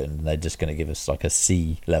in England, and they're just going to give us like a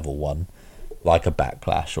C level one, like a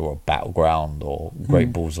Backlash or a Battleground or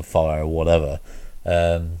Great Balls of Fire or whatever,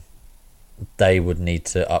 they would need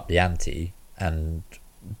to up the ante and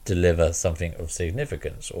deliver something of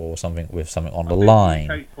significance or something with something on the line.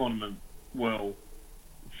 The UK tournament will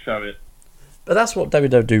show it. But that's what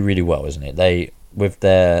WWE do really well, isn't it? They with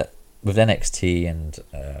NXT and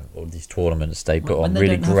all these tournaments, they put on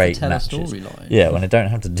really great matches. Yeah, when they don't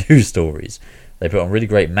have to do stories, they put on really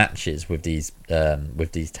great matches with these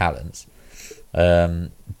talents.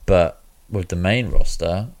 But with the main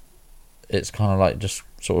roster, it's kind of like just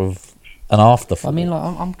sort of an afterthought. I mean, like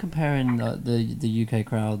I'm comparing the UK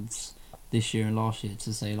crowds this year and last year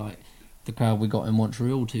to say like the crowd we got in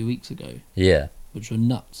Montreal 2 weeks ago. Yeah, which were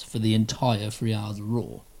nuts for the entire 3 hours of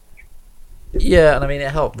Raw. Yeah, and I mean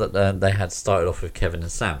it helped that they had started off with Kevin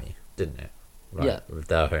and Sammy, didn't it? Like, yeah, with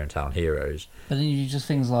their hometown heroes. But then you just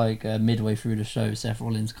things like midway through the show, Seth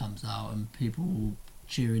Rollins comes out and people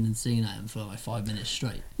cheering and singing at him for like 5 minutes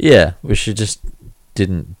straight. Yeah, which you just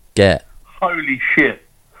didn't get. Holy shit!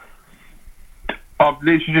 I've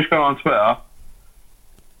literally just gone on Twitter.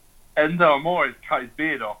 Enzo Amore's cut his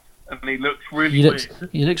beard off, and he looks really weird.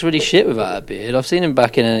 He looks really shit without a beard. I've seen him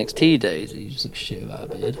back in NXT days. He just looks shit without a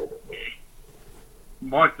beard.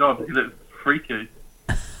 My God, he looks freaky.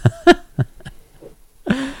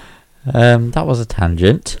 That was a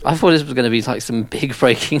tangent. I thought this was going to be like some big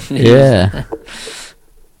breaking news. Yeah.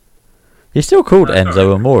 He's still called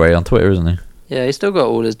Enzo Amore on Twitter, isn't he? Yeah, he's still got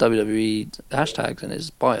all his WWE hashtags in his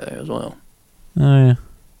bio as well. Oh, yeah.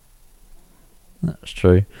 That's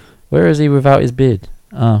true. Where is he without his beard?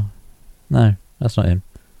 Oh, no, that's not him.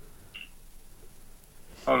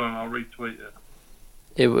 Hold on, I'll retweet it.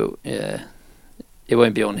 It will, yeah. It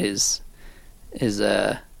won't be on his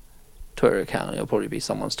Twitter account. It'll probably be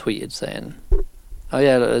someone's tweeted saying, "Oh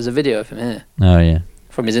yeah, look, there's a video of him here." Oh yeah.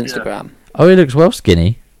 From his Instagram. Yeah. Oh, he looks well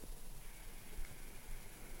skinny.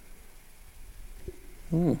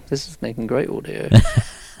 Ooh, this is making great audio.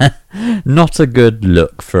 Not a good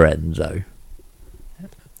look for Enzo.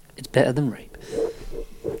 It's better than rape.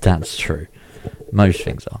 That's true. Most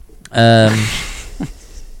things are.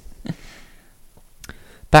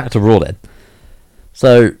 Back to Raw then.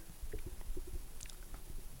 So,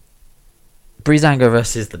 Breezango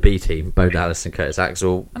versus the B team, Bo Dallas and Curtis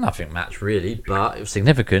Axel. A nothing match really, but it was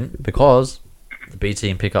significant because the B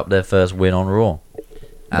team pick up their first win on Raw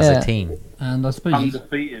as a team. And I suppose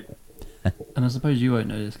undefeated. And I suppose you won't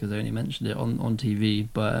know this because they only mentioned it on TV,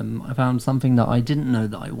 but I found something that I didn't know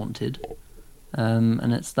that I wanted.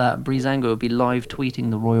 And it's that Breezango will be live tweeting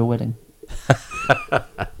the royal wedding.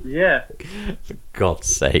 Yeah. For God's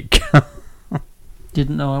sake.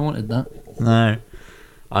 Didn't know I wanted that. No.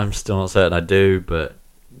 I'm still not certain I do, but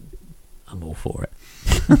I'm all for it.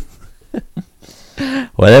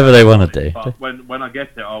 Whatever they want to do. But when I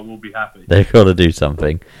get it, I will be happy. They've got to do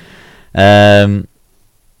something. So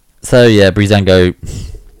yeah, Breezango.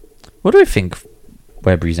 What do we think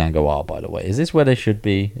where Breezango are, by the way? Is this where they should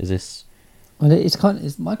be? Is this... Well,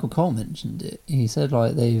 it's Michael Cole mentioned it. He said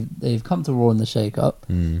like they've come to Raw in the shake-up.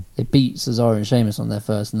 They beat Cesaro and Sheamus on their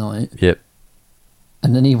first night. Yep.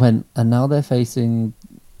 And then he went, and now they're facing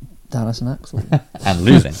Dallas and Axel. And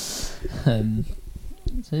losing.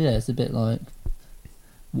 So yeah, it's a bit like,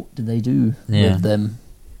 what do they do Yeah. with them?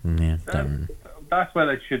 Yeah. That's where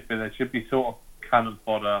they should be. They should be sort of cannon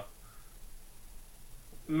fodder.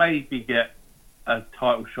 Maybe get a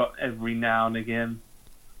title shot every now and again.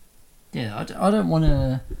 Yeah, I don't want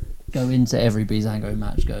to go into every Breezango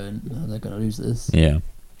match going, no, they're going to lose this. Yeah.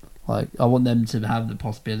 Like, I want them to have the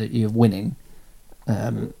possibility of winning,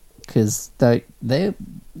 because they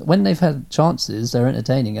when they've had chances, they're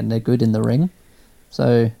entertaining and they're good in the ring.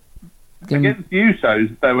 So Against the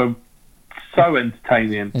Usos, they were so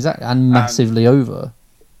entertaining. exactly, and massively over.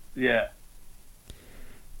 Yeah.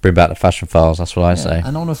 Bring back the Fashion Files, that's what I say.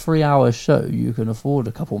 And on a 3-hour show, you can afford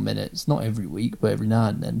a couple minutes, not every week, but every now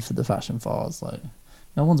and then for the Fashion Files. Like,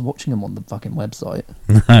 no one's watching them on the fucking website.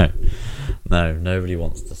 No, nobody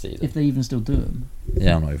wants to see them. If they even still do them.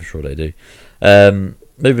 Yeah, I'm not even sure they do.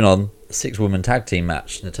 Moving on, 6-woman tag team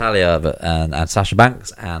match: Natalia and Sasha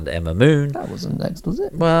Banks and Emma Moon. That wasn't next, was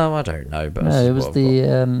it? Well, I don't know, but No, it was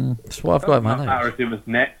that's what I've got in my Doesn't matter notes. if it was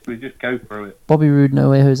next. We just go through it. Bobby Roode, No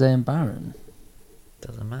Way Jose, and Baron.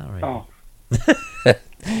 Doesn't matter. Oh,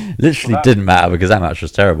 Literally Well, that- didn't matter because that match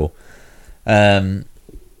was terrible.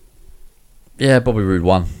 Yeah, Bobby Roode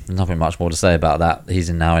won. Nothing much more to say about that. He's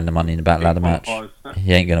now in the Money in the Bank ladder match.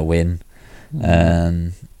 He ain't gonna win.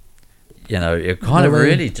 You know, it kind of No way.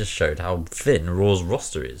 really just showed how thin Raw's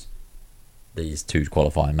roster is. These 2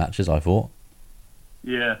 qualifying matches, I thought.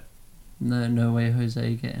 yeah. No Way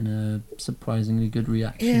Jose getting a surprisingly good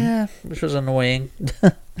reaction. which was annoying.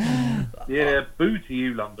 Yeah, boo to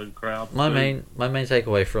you, London crowd. My Boo. main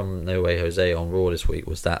takeaway from No Way Jose on Raw this week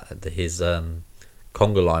was that his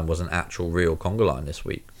conga line was an actual real conga line this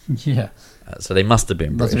week. Yeah. So they must have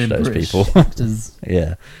been Must have British, been those British, people. 'cause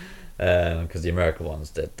Yeah, because the American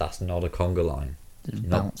ones, that's not a conga line. they You're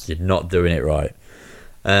bounce. you're not doing it right.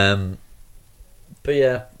 But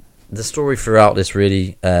yeah, the story throughout this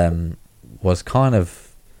really was kind of,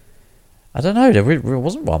 I don't know, there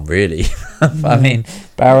wasn't one really. I mean,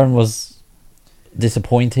 Baron was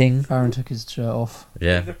disappointing. Baron took his shirt off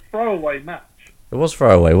Yeah, It was a throwaway match. it was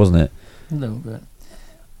throwaway, wasn't it? a little bit.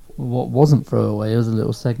 What wasn't throwaway was a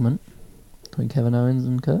little segment between Kevin Owens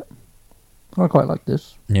and Kurt. I quite like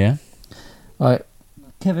this. Yeah. Like,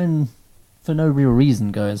 Kevin, for no real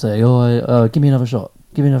reason, go and say, give me another shot.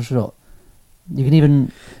 Give me another shot. You can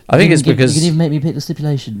even... I think it's you because... can even make me pick the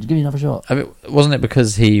stipulation. Give me another shot. I mean, wasn't it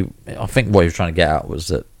because I think what he was trying to get at was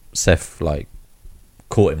that Seth, like,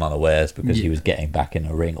 caught him unawares because he Yeah. was getting back in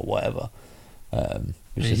the ring or whatever.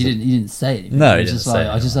 Which He is didn't say anything. No, he was didn't just say like,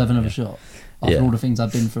 anything, I just have another yeah. shot. After Yeah. all the things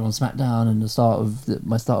I've been through on SmackDown and the start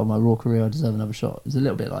of my Raw career, I deserve another shot. It's a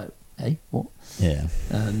little bit like, hey, what? Yeah.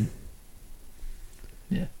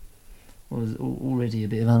 Yeah. Well, there's already a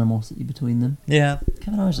bit of animosity between them. Yeah.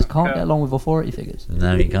 Kevin Owens just can't Yeah. get along with authority figures.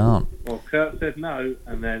 No, you can't. Well, Kurt said no,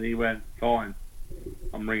 and then he went, fine,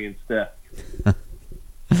 I'm ringing Steph.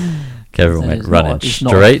 Kevin So went it's running not- it's not-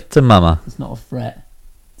 straight to Mama. It's not a threat.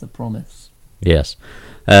 It's a promise Yes.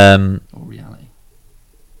 or reality.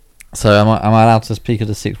 So am I allowed to speak of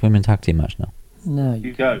the 6-women tag team match now? No,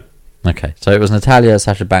 You go. Okay, so it was Natalia,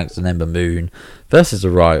 Sasha Banks, and Ember Moon versus the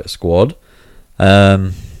Riot Squad.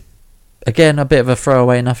 Again, a bit of a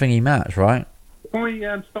throwaway, nothingy match, right? Can we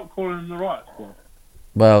stop calling them the Riot Squad?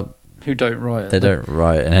 Well, Who don't riot? they don't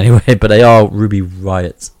riot in any way, but they are Ruby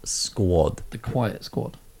Riot's squad. The Quiet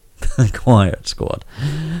Squad. Quiet Squad.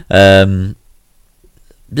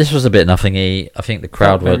 This was a bit nothingy. I think the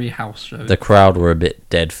crowd Very were house show. a bit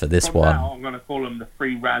dead for this From one. now, I'm going to call them the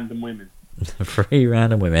 3 random women. 3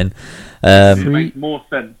 random women. It Three- makes more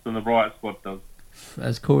sense than the Riot Squad does.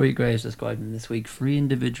 As Corey Graves described them this week, 3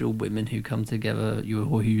 individual women who come together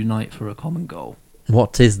who unite for a common goal.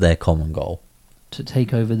 What is their common goal? To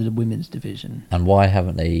take over the women's division. And why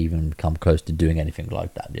haven't they even come close to doing anything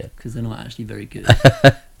like that yet? Because they're not actually very good.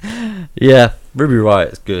 Yeah, Ruby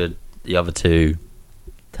Riot's good. The other 2,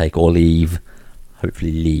 take or leave.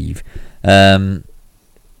 Hopefully leave.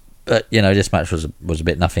 But, you know, this match was a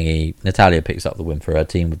bit nothingy. Natalia picks up the win for her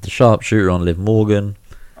team with the sharpshooter on Liv Morgan.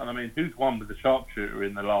 And I mean, who's won with the sharpshooter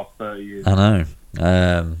in the last 30 years? I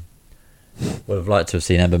know. Would have liked to have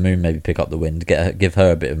seen Ember Moon maybe pick up the win, give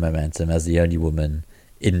her a bit of momentum as the only woman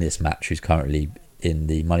in this match who's currently in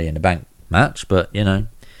the Money in the Bank match. But, you know,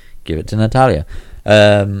 give it to Natalia.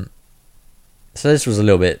 So this was a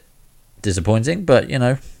little bit disappointing, but, you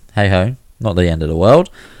know, hey-ho, not the end of the world.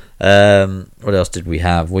 What else did we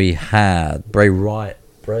have? We had Bray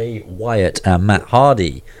Wyatt and Matt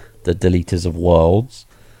Hardy, the Deleters of Worlds,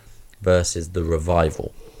 versus the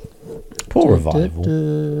Revival. Poor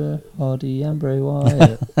Revival. Hardy and Bray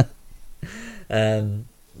Wyatt.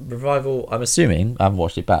 Revival, I'm assuming, I haven't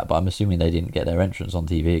watched it back, but I'm assuming they didn't get their entrance on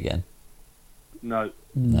TV again. No.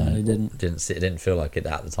 No, they didn't. It didn't feel like it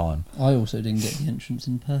at the time. I also didn't get the entrance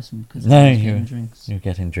in person because No, I was you getting drinks. You're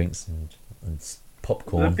getting drinks and The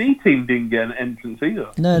popcorn. B team didn't get an entrance either.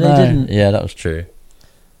 No, they didn't. Yeah, that was true.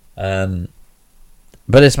 But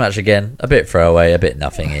this match again, a bit throwaway, a bit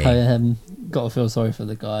nothingy. I got to feel sorry for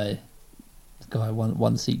the guy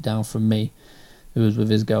one seat down from me, who was with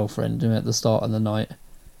his girlfriend at the start of the night.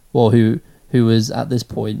 Well, who was at this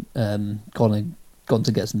point gone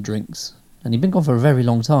to get some drinks, and he'd been gone for a very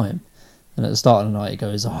long time. And at the start of the night, he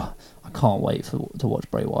goes, "Oh, I can't wait to watch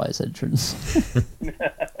Bray Wyatt's entrance."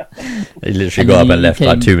 He literally got up and left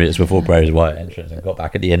like 2 minutes before Bray Wyatt entrance and got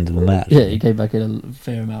back at the end of the match. Yeah, he came back in a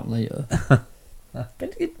fair amount later.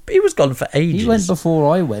 But he was gone for ages. He went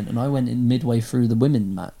before I went, and I went in midway through the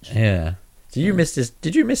women's match. Yeah. Did you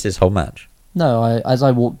miss this whole match? No, as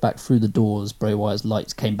I walked back through the doors, Bray Wyatt's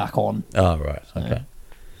lights came back on. Oh, right. Okay.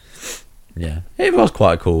 Yeah. It was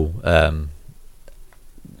quite a cool,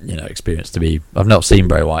 experience to be. I've not seen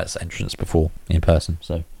Bray Wyatt's entrance before in person,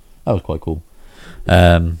 so that was quite cool.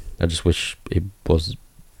 I just wish it was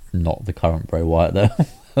not the current Bray Wyatt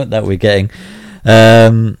that we're getting.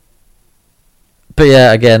 But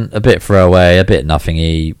yeah, again, a bit throwaway, a bit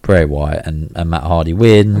nothingy. Bray Wyatt and Matt Hardy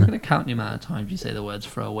win. I'm going to count the amount of times you say the words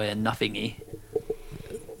throwaway and nothingy.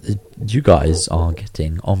 You guys are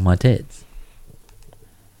getting on my tits.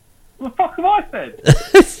 What the fuck have I said?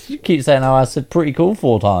 You keep saying how I said pretty cool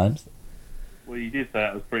 4 times. Well, you did say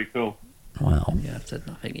that was pretty cool. Wow. Yeah, I've said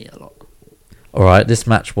nothingy a lot. Alright, this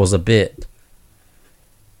match was a bit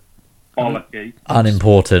Bollocky.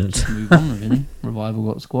 unimportant. Just move on, really.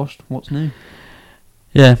 Revival got squashed. What's new?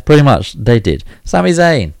 Yeah, pretty much. They did. Sami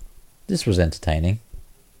Zayn. This was entertaining.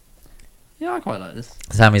 Yeah, I quite like this.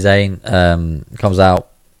 Sami Zayn comes out,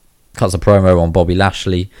 cuts a promo on Bobby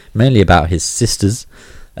Lashley, mainly about his sisters,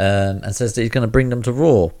 and says that he's going to bring them to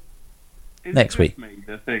Raw. Is Next it week. just me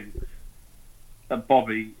that thinks that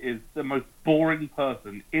Bobby is the most boring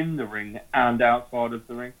person in the ring and outside of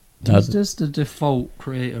the ring? He's just a default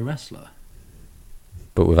creator wrestler.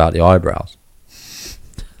 But without the eyebrows.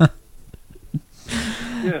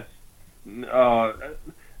 Yes.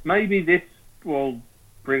 Maybe this will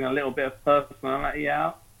bring a little bit of personality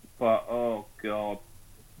out, but oh god.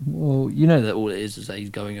 Well, you know that all it is that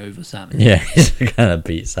he's going over Sammy. Yeah, he's going to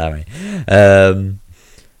beat Sami.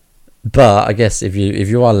 But I guess if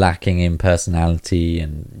you are lacking in personality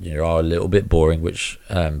and you are a little bit boring, which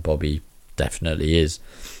Bobby definitely is,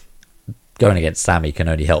 going against Sami can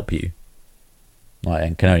only help you. Right,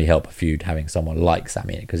 and can only help a feud having someone like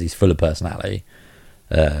Sami in it because he's full of personality.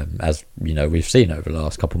 As you know, we've seen over the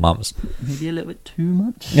last couple of months. Maybe a little bit too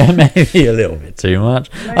much. Yeah, maybe a little bit too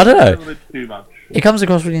much. I don't A know. little bit too much. It comes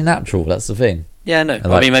across really natural. That's the thing. Yeah, no. Like,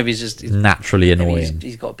 I mean, maybe he's naturally annoying.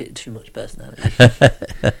 He's got a bit too much personality.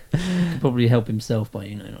 Could probably help himself by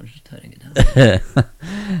not just turning it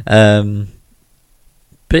down.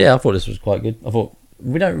 But yeah, I thought this was quite good. I thought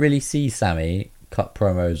we don't really see Sami cut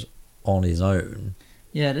promos on his own.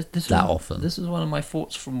 Yeah, this that was, often. This was one of my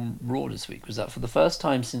thoughts from Raw this week, was that for the first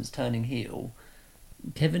time since turning heel,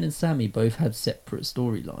 Kevin and Sami both had separate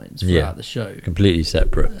storylines throughout the show. Completely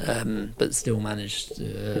separate. But still managed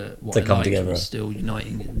to come together. was still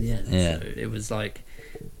uniting in the end. Yeah. So it was like,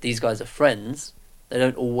 these guys are friends. They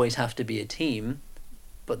don't always have to be a team,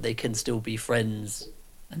 but they can still be friends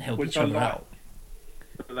and help Which each I other like. out.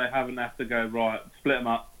 But they haven't have to go, right, split them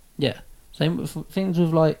up. Yeah. Same with things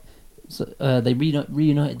with like, they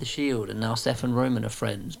reunited the Shield, and now Seth and Roman are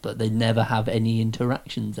friends, but they never have any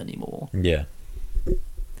interactions anymore. Yeah.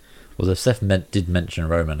 Well, Seth did mention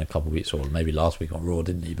Roman a couple of weeks, or maybe last week on Raw,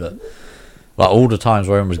 didn't he? But like all the times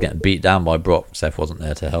Roman was getting beat down by Brock, Seth wasn't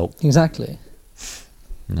there to help. Exactly.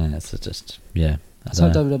 No, it's just I That's how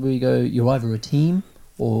don't know. WWE go, you're either a team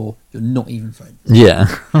or you're not even friends. Yeah.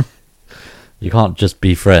 You can't just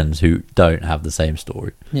be friends who don't have the same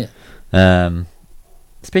story. Yeah.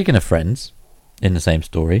 Speaking of friends in the same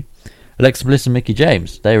story, Alexa Bliss and Mickie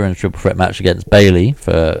James, they were in a triple threat match against Bayley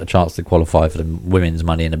for a chance to qualify for the women's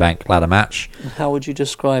Money in the Bank ladder match. How would you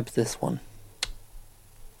describe this one?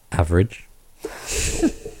 Average.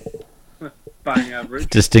 Bang average.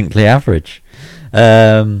 Distinctly average.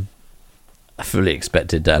 I fully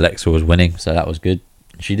expected that Alexa was winning, so that was good.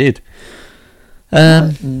 She did.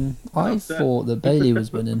 I thought that Bayley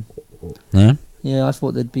was winning. Yeah. Yeah, I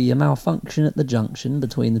thought there'd be a malfunction at the junction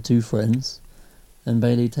between the two friends, and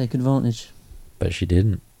Bayley take advantage. But she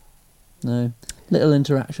didn't. No, little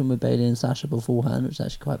interaction with Bailey and Sasha beforehand, which is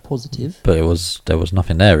actually quite positive. But there was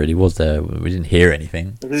nothing there really, was there? We didn't hear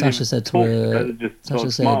anything. Sasha said to her,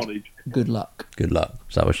 Sasha said, "Good luck." Good luck.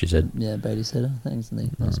 Is that what she said? Yeah, Bailey said, "Oh, thanks," and they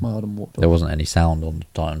smiled and walked off. There wasn't any sound on the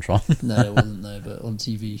Titantron. No, there wasn't. No, but on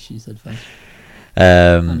TV she said, "Thanks."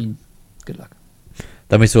 Good luck.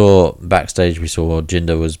 Then we saw backstage. We saw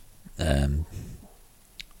Jinder was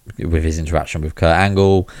with his interaction with Kurt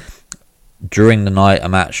Angle. During the night, a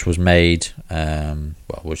match was made,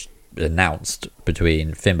 was announced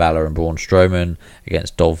between Finn Balor and Braun Strowman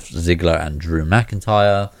against Dolph Ziggler and Drew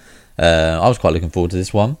McIntyre. I was quite looking forward to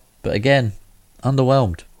this one, but again,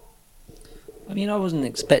 underwhelmed. I mean, I wasn't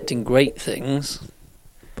expecting great things.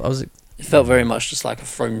 But it felt very much just like a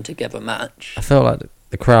thrown together match. I felt like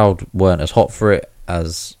the crowd weren't as hot for it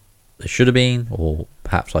as they should have been, or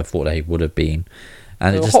perhaps I thought they would have been.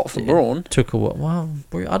 And they were hot for Braun. Took a while.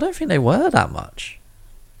 Well, I don't think they were that much.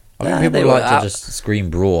 I think Nah, people they like were to just scream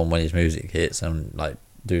Braun when his music hits and like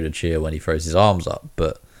do the cheer when he throws his arms up.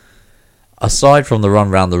 But aside from the run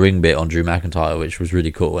round the ring bit on Drew McIntyre, which was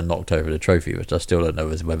really cool and knocked over the trophy, which I still don't know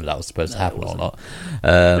whether that was supposed to happen or not.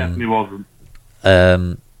 Definitely wasn't.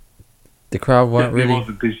 The crowd weren't Definitely really.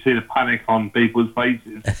 wasn't, because you see the panic on people's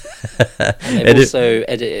faces. And they've also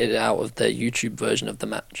edited it out of their YouTube version of the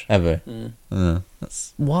match. Ever.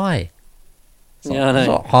 That's why. It's not, I know. It's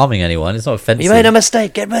not harming anyone. It's not offensive. You made a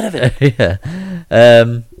mistake. Get rid of it.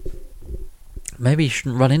 Yeah. Maybe you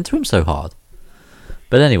shouldn't run into him so hard.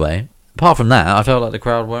 But anyway, apart from that, I felt like the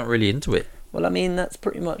crowd weren't really into it. Well, I mean, that's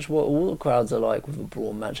pretty much what all the crowds are like with a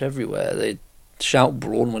Braun match everywhere. They shout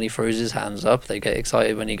Braun when he throws his hands up. They get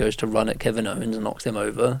excited when he goes to run at Kevin Owens and knocks him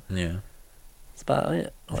over. Yeah. That's about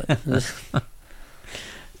it. Like,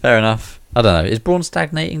 Fair enough. I don't know. Is Braun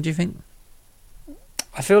stagnating, do you think?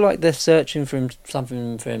 I feel like they're searching for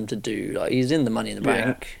something for him to do. Like, he's in the Money in the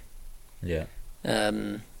Bank. Yeah.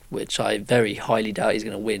 Which I very highly doubt he's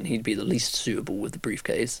going to win. He'd be the least suitable with the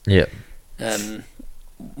briefcase. Yeah.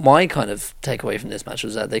 My kind of takeaway from this match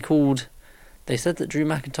was that they said that Drew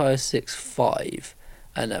McIntyre is 6'5"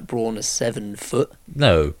 and that Braun is 7 foot.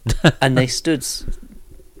 No. And they stood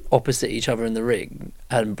opposite each other in the ring,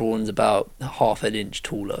 and Braun's about half an inch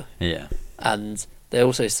taller. Yeah. And they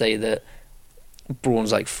also say that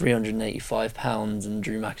Braun's like 385 pounds and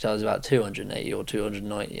Drew McIntyre's about 280 or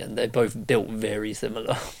 290, and they're both built very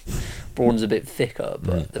similar. Braun's a bit thicker,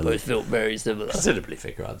 but they're both built very similar. Considerably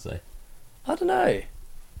thicker, I'd say. I don't know.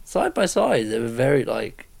 Side by side, they were very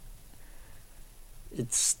like.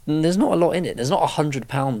 There's not a lot in it. There's not 100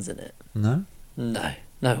 pounds in it. No? No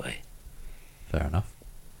way. Fair enough.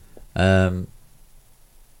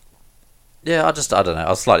 Yeah, I don't know. I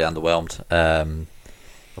was slightly underwhelmed.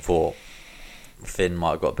 I thought Finn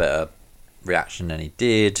might have got a better reaction than he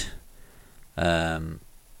did.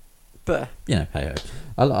 But, you know, hey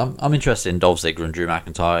ho. I'm interested in Dolph Ziggler and Drew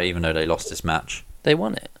McIntyre, even though they lost this match. They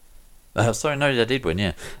won it. Sorry, no, they did win,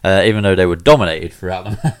 yeah. Even though they were dominated throughout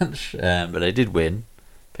the match. But they did win.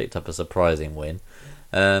 Picked up a surprising win.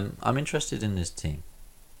 I'm interested in this team.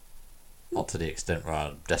 Not to the extent where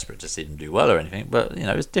I'm desperate to see them do well or anything, but, you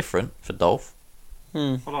know, it's different for Dolph.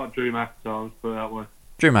 I like Drew McIntyre, let's put it that way.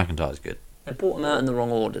 Drew McIntyre's good. They brought him out in the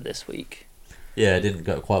wrong order this week. Yeah, it didn't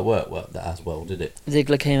quite work that as well, did it?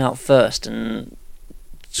 Ziggler came out first and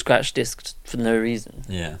scratched discs for no reason.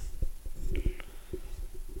 Yeah.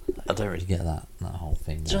 I don't really get that whole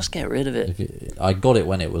thing. Just get rid of it. I got it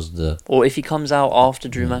when it was the... Or if he comes out after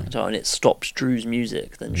Drew McIntyre and it stops Drew's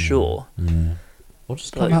music, then sure. Yeah. Or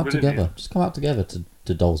just come out together. Just come out together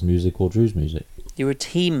to Dolph's music or Drew's music. You're a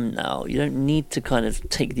team now. You don't need to kind of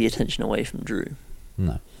take the attention away from Drew.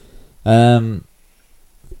 No. I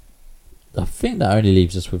think that only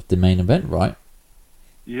leaves us with the main event, right?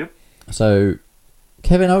 Yep. So,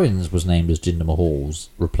 Kevin Owens was named as Jinder Mahal's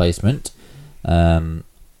replacement.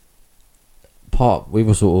 We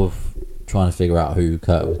were sort of trying to figure out who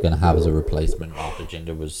Kurt was going to have as a replacement after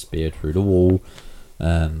Jinder was speared through the wall.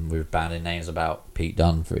 We were banning names about Pete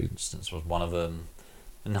Dunne, for instance, was one of them.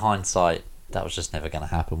 In hindsight, that was just never going to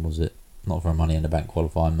happen, was it? Not for a Money in the Bank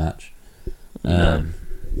qualifying match. So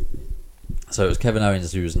it was Kevin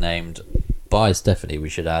Owens who was named by Stephanie, we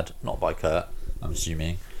should add, not by Kurt, I'm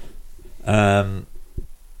assuming.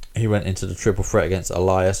 He went into the triple threat against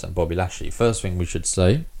Elias and Bobby Lashley. First thing we should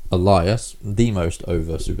say, Elias, the most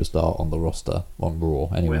over superstar on the roster on Raw,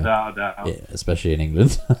 anyway. Without a doubt. Yeah, especially in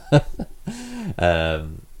England.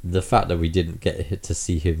 The fact that we didn't get to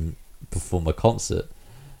see him perform a concert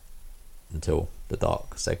until the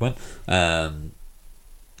Dark segment,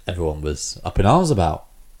 everyone was up in arms about,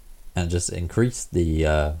 and just increased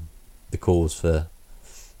the calls for,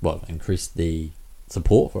 increased the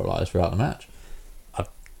support for Elias throughout the match.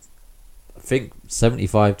 think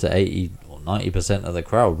 75 to 80 or 90% of the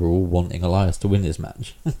crowd were all wanting Elias to win this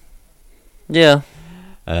match. Yeah.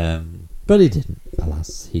 But he didn't.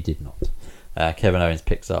 Alas, he did not. Kevin Owens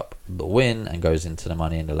picks up the win and goes into the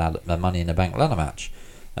Money in the Bank ladder match.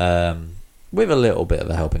 With a little bit of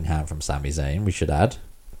a helping hand from Sami Zayn, we should add.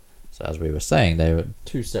 So as we were saying, they were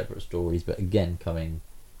two separate stories, but again coming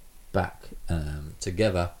back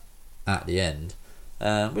together at the end,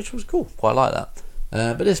 which was cool. Quite like that.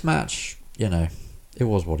 But this match, it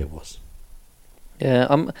was what it was. Yeah,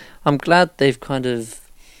 I'm glad they've kind of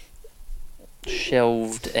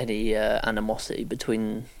shelved any animosity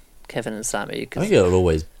between Kevin and Sami. I think it'll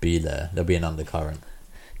always be there. There'll be an undercurrent.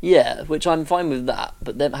 Yeah, which I'm fine with that.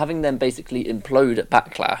 But them having them basically implode at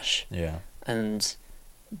Backlash, and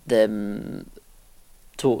them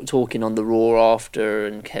talking on the Raw after,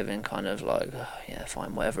 and Kevin kind of like, oh, yeah,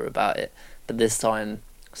 fine, whatever about it. But this time,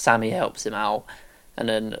 Sami helps him out, and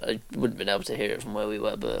then I wouldn't have been able to hear it from where we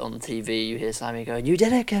were, but on TV you hear Sami going, "You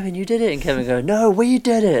did it, Kevin, you did it," and Kevin going, "No, we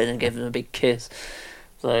did it," and give him a big kiss.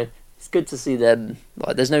 So it's good to see them.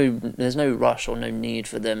 Like, there's no rush or no need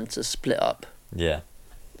for them to split up. Yeah.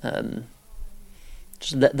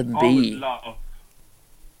 Just let them I be. would love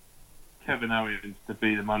Kevin Owens to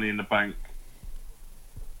be the Money in the Bank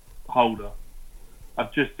holder. I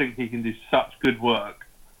just think he can do such good work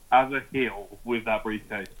as a heel with that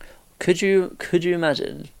briefcase. Could you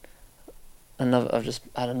imagine I've just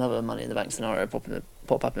had another Money in the Bank scenario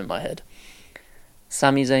pop up in my head.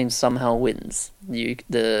 Sami Zayn somehow wins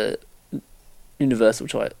the Universal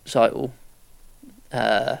title.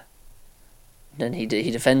 Then he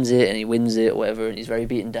defends it and he wins it or whatever, and he's very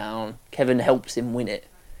beaten down. Kevin helps him win it,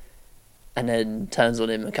 and then turns on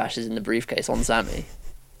him and cashes in the briefcase on Sami.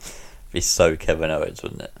 Be so Kevin Owens,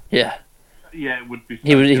 wouldn't it? Yeah. Yeah, it would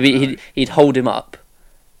be. He'd hold him up,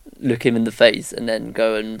 look him in the face, and then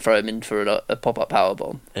go and throw him in for a pop-up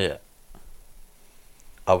powerbomb. Yeah.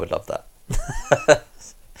 I would love that.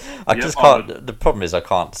 I Yeah, just I can't. would. The problem is I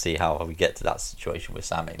can't see how we get to that situation with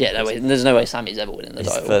Sami. Yeah, no way. There's no way Sami's ever winning the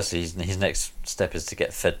title. Firstly, his next step is to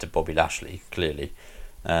get fed to Bobby Lashley. Clearly,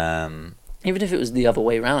 Even if it was the other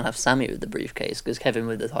way around, have Sami with the briefcase, because Kevin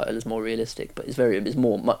with the title is more realistic. But it's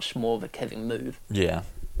much more of a Kevin move. yeah,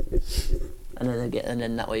 And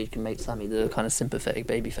then that way you can make Sami the kind of sympathetic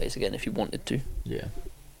babyface again if you wanted to. yeah.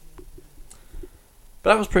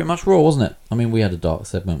 But that was pretty much Raw, wasn't it? I mean, we had a dark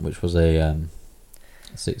segment, which was a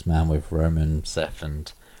 6-man with Roman, Seth,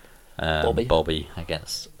 and Bobby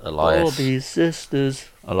against Elias. Bobby's sisters.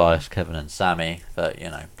 Elias, Kevin, and Sami. But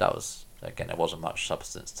that was, again, there wasn't much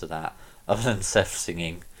substance to that other than Seth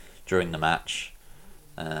singing during the match.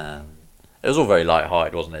 It was all very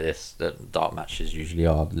light-hearted, wasn't it? The dark matches usually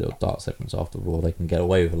are little dark segments after Raw. They can get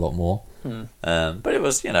away with a lot more. But it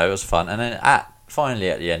was, it was fun. And then finally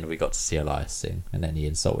at the end, we got to see Elias sing, and then he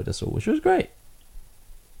insulted us all, which was great.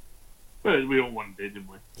 Well, we all wanted it, didn't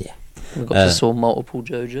we? Yeah. We got to saw multiple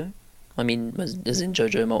JoJo. I mean, as in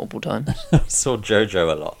JoJo multiple times. We saw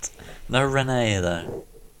JoJo a lot. No Renee though.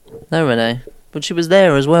 No Renee, but she was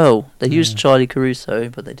there as well. They used Charlie Caruso,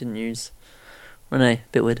 but they didn't use Renee.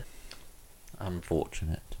 Bit weird.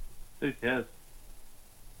 Unfortunate. Who cares?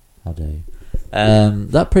 How dare you?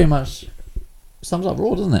 That pretty much sums up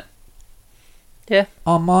Raw, doesn't it? Yeah.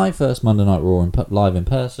 On my first Monday Night Raw live in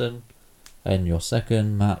person, and your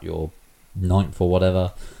second, Matt, your 9th or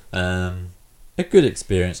whatever. A good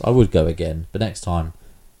experience. I would go again, but next time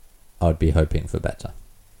I would be hoping for better.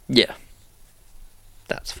 Yeah.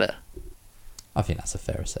 That's fair. I think that's a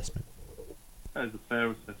fair assessment. That is a fair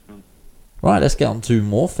assessment. Right, let's get on to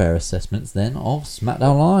more fair assessments then of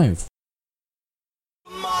SmackDown Live.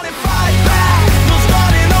 Come on and fight back. No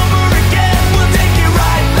starting over again. We'll take it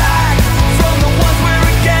right back from the ones where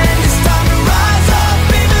again it's time to rise up,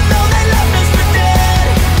 even though they left us for dead.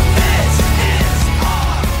 This is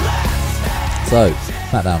our last stand. So,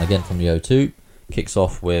 SmackDown again from the O2 kicks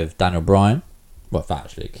off with Daniel Bryan. Well,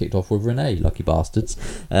 actually, it kicked off with Renee, lucky bastards.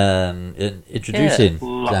 Introducing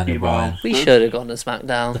Lucky Daniel Bryan. We should have gone to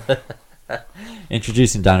SmackDown.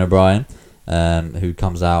 Introducing Daniel Bryan, who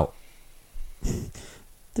comes out.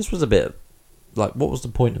 This was a bit like, what was the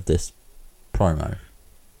point of this promo?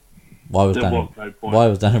 Why was There was no point. Why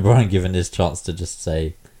was Daniel Bryan given this chance to just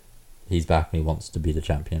say he's back and he wants to be the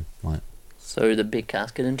champion? Like, So the Big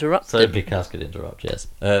Cass could interrupt so him. Big Cass could interrupt. Yes,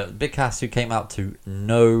 Big Cass, who came out to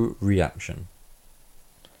no reaction,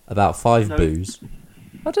 about 5 No. boos.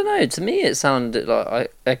 I don't know. To me, it sounded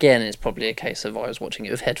like again, it's probably a case of I was watching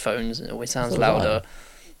it with headphones and it always sounds So was I. louder.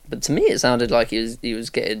 But to me, it sounded like he was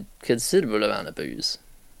getting considerable amount of boos.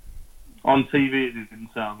 On TV, it didn't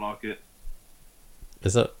sound like it.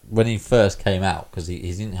 is that when he first came out, because he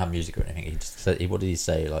didn't have music or anything. He just said, what did he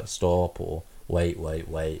say? Like stop or wait,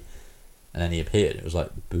 and then he appeared. It was like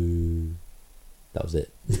boo. That was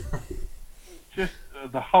it. Just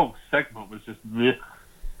the whole segment was just. Bleh.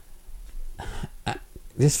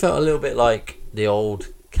 This felt a little bit like the old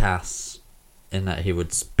Cass, in that he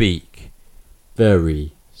would speak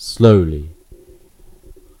very slowly.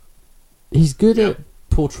 He's good at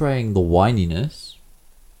portraying the whininess.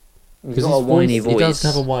 He's got a whiny voice. He does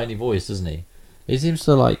have a whiny voice, doesn't he? He seems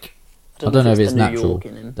to like. I don't know if it's natural.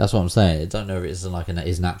 That's what I'm saying. I don't know if it's like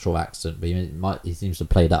his natural accent, but he seems to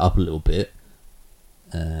play that up a little bit.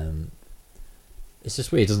 It's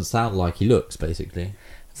just weird. He doesn't sound like he looks, basically.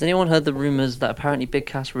 Has anyone heard the rumours that apparently Big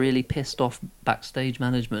Cass really pissed off backstage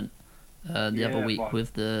management the other week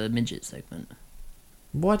with the midget segment?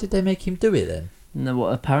 Why did they make him do it then? No,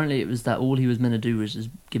 well, apparently it was that all he was meant to do was just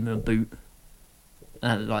give him a boot.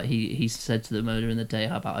 And like he said to them earlier in the day,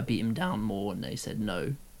 how about I beat him down more? And they said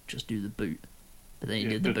no, just do the boot. But then he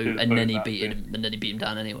did the boot, and then he beat him, and then he beat him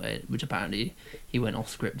down anyway. Which apparently he went off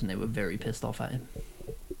script, and they were very pissed off at him.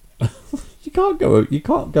 You can't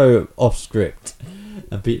go off script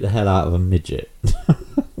and beat the hell out of a midget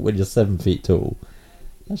when you're 7 feet tall.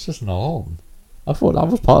 That's just not on. I thought that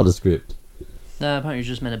was part of the script. No, apparently you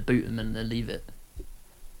just meant to boot him and then leave it.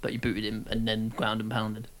 But you booted him and then ground and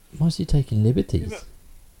pounded. Why is he taking liberties?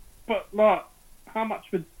 But like, how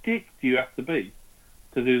much of a dick do you have to be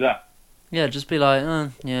to do that? Yeah, just be like,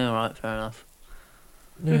 yeah, alright, fair enough.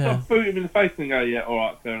 Just like boot him in the face and go, yeah,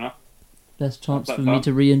 alright, fair enough. Best chance for me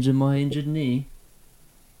to re-injure my injured knee.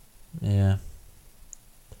 Yeah.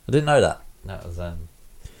 I didn't know that. That was And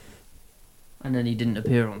then he didn't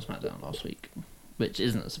appear on SmackDown last week, which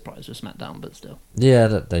isn't a surprise for SmackDown, but still. Yeah,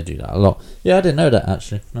 they do that a lot. Yeah, I didn't know that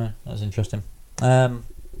actually. No, that's interesting.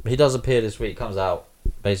 He does appear this week. Comes out,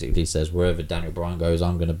 basically says wherever Daniel Bryan goes,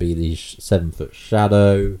 I'm going to be the 7-foot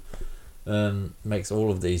shadow. Makes all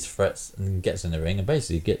of these threats and gets in the ring and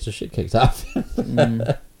basically gets the shit kicked out of him.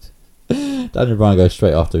 Daniel Bryan goes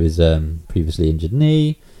straight after his previously injured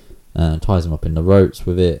knee, ties him up in the ropes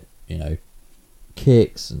with it,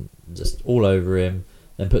 kicks and just all over him.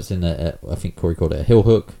 Then puts in I think Corey called it a heel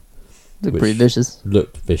hook. Looked pretty vicious.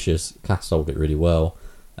 Looked vicious. Cass sold it really well.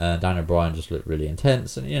 Daniel Bryan just looked really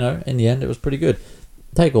intense, and in the end it was pretty good.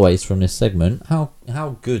 Takeaways from this segment: how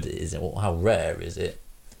good is it, or how rare is it?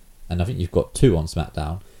 And I think you've got 2 on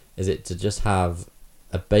SmackDown. Is it to just have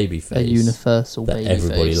a baby face, a universal that baby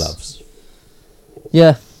everybody face. loves?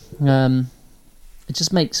 Yeah, it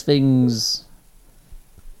just makes things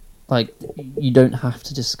like you don't have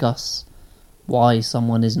to discuss why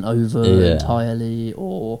someone isn't over entirely,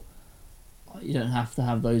 or you don't have to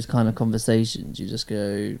have those kind of conversations. You just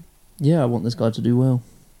go, yeah, I want this guy to do well.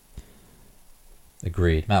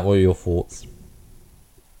 Agreed. Matt, what are your thoughts?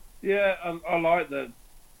 Yeah, I like that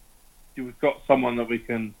we've got someone that we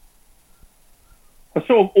can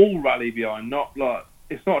sort of all rally behind. Not like,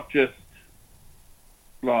 it's not just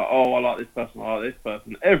like, oh, I like this person, I like this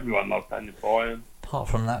person. Everyone loves Daniel Bryan. Apart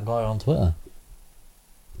from that guy on Twitter.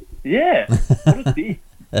 Yeah, what a dick.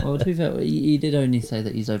 Well, to be fair, he did only say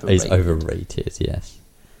that he's overrated. He's overrated, yes.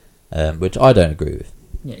 Which I don't agree with.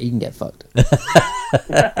 Yeah, he can get fucked.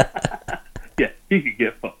 Yeah, he could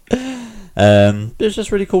get fucked. But it's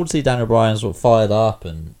just really cool to see Daniel Bryan sort of fired up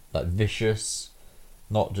and like vicious,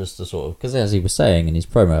 not just a sort of, because as he was saying in his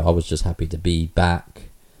promo, I was just happy to be back,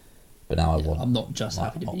 but now I'm not just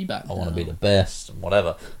happy to be back. I want to be the best and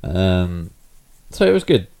whatever. So it was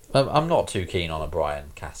good. I'm not too keen on a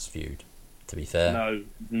Bryan Cass feud, to be fair.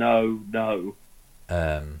 No. No?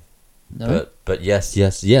 But yes.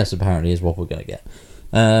 Apparently is what we're going to get.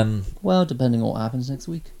 Well, depending on what happens next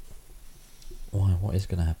week. Why? What is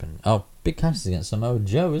going to happen? Oh, Big Cass is against Samoa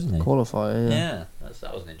Joe, isn't he? Qualifier, Yeah,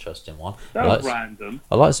 that was an interesting one. That was random.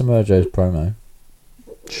 I like Samoa Joe's promo.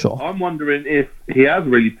 Sure. I'm wondering if he has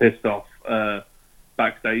really pissed off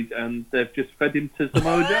backstage and they've just fed him to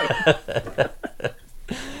Samoa Joe.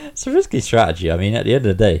 It's a risky strategy. I mean, at the end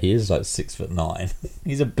of the day, he is like 6'9".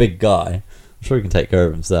 He's a big guy. I'm sure he can take care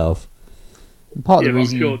of himself. Part of the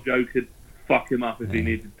reason, I'm sure Joe could fuck him up if he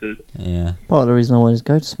needed to. Yeah. Part of the reason I wanted to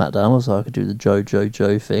go to SmackDown was so I could do the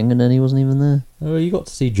Joe thing, and then he wasn't even there. Well, you got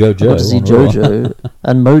to see JoJo. I got to see JoJo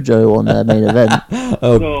and Mojo on their main event.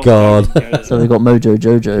 Oh God! So we got Mojo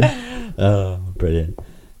Jojo. Oh, brilliant.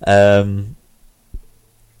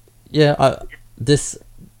 Yeah,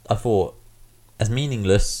 I thought, as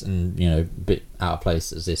meaningless and a bit out of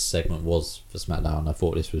place as this segment was for SmackDown, I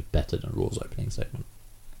thought this was better than Raw's opening segment.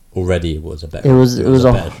 Already, it was a better. It was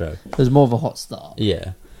a better show. It was more of a hot start.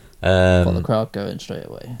 Yeah, got the crowd going straight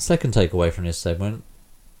away. Second takeaway from this segment: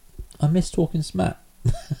 I miss talking smack.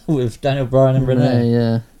 with Daniel Bryan and Renee,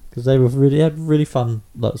 Yeah. because they had really fun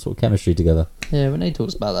like sort of chemistry together. Yeah, Renee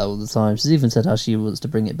talks about that all the time. She's even said how she wants to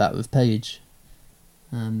bring it back with Paige.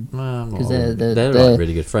 Because they're like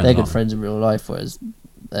really good friends. They're good aren't they? friends in real life, whereas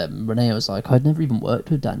Renee was like, I'd never even worked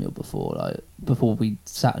with Daniel before. Like before we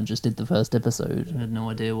sat and just did the first episode, I had no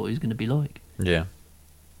idea what he was going to be like. Yeah.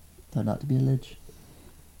 I'd like to be a ledge.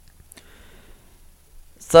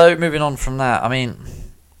 So moving on from that, I mean,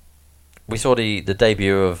 we saw the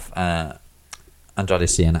debut of Andrade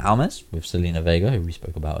Cien Almas with Selena Vega, who we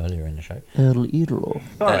spoke about earlier in the show. Earl Idolo.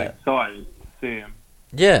 Sorry, excited to see him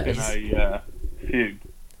Yeah, in a feud.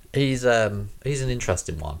 he's an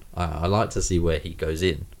interesting one. I like to see where he goes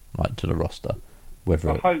in, like to the roster. I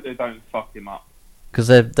hope they don't fuck him up. Because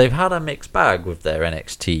they've had a mixed bag with their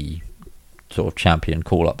NXT sort of champion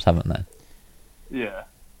call-ups, haven't they? Yeah.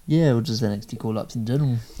 Yeah, or just NXT call-ups in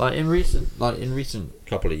general. Like in recent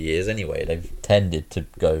couple of years, anyway, they've tended to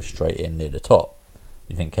go straight in near the top.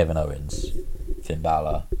 You think Kevin Owens, Finn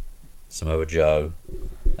Balor, Samoa Joe,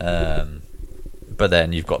 but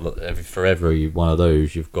then you've got for every one of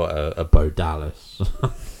those, you've got a Bo Dallas.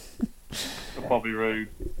 Bobby Roode.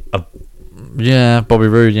 Yeah, Bobby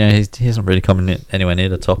Roode. Yeah, he hasn't really come anywhere near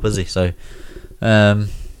the top, has he? So,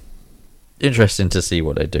 interesting to see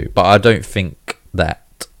what they do. But I don't think that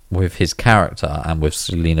with his character and with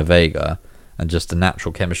Selena Vega and just the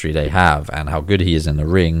natural chemistry they have and how good he is in the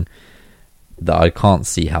ring, that I can't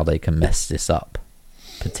see how they can mess this up,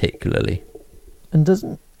 particularly. And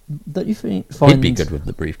don't you find He'd be good with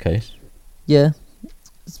the briefcase. Yeah,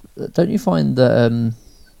 don't you find that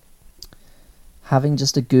having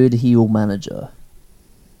just a good heel manager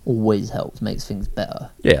always helps, makes things better?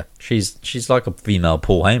 Yeah, she's like a female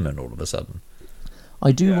Paul Heyman all of a sudden.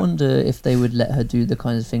 I do wonder if they would let her do the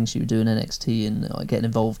kind of things she would do in NXT and like getting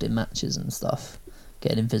involved in matches and stuff,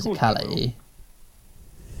 getting in physicality.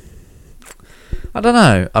 I don't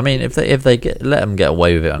know. I mean, if they let them get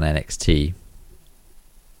away with it on NXT,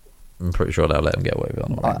 I'm pretty sure they'll let them get away with it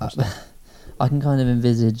on the main roster. I can kind of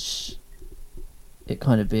envisage it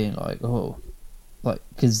kind of being like,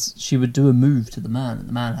 because she would do a move to the man and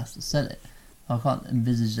the man has to sell it. I can't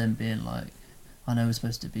envisage them being like, I know we're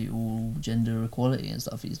supposed to be all gender equality and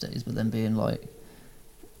stuff these days, but then being like,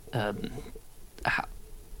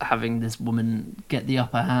 having this woman get the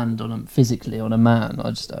upper hand physically on a man.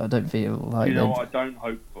 I don't feel like. You know what I don't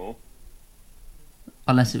hope for?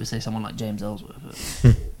 Unless it would say someone like James Ellsworth.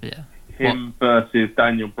 But yeah. Him versus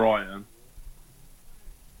Daniel Bryan.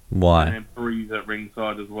 Why? And then Breeze at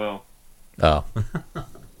ringside as well. Oh.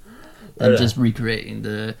 Them just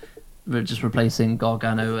recreating just replacing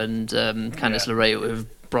Gargano and Candice LeRae with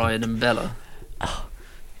Bryan and Bella.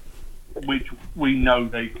 Which we know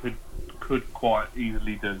they could quite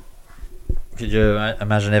easily do. Could you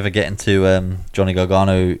imagine ever getting to Johnny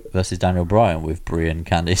Gargano versus Daniel Bryan with Brie and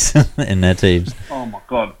Candice in their teams? Oh my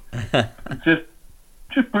god!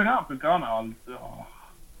 just bring up Gargano. Oh.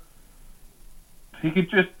 He could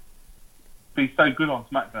just be so good on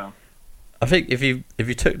SmackDown. I think if you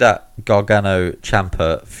took that Gargano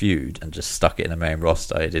Ciampa feud and just stuck it in the main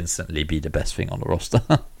roster, it'd instantly be the best thing on the roster.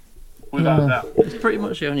 Without that. It's pretty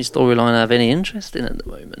much the only storyline I have any interest in at the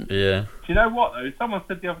moment. Yeah. Do you know what though? Someone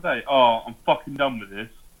said the other day, "Oh, I'm fucking done with this.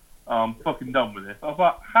 I'm fucking done with this." I was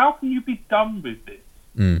like, "How can you be done with this?"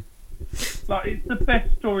 Mm. Like, it's the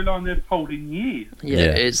best storyline they've told in years. Yeah,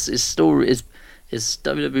 Yeah. it's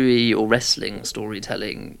WWE or wrestling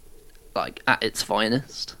storytelling, like at its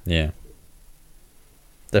finest. Yeah.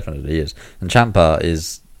 Definitely is. And Ciampa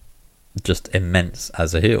is just immense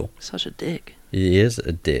as a heel. Such a dick. He is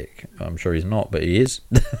a dick. I'm sure he's not, but he is.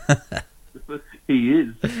 He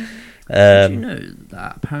is. Did you know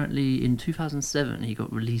that apparently in 2007 he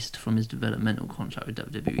got released from his developmental contract with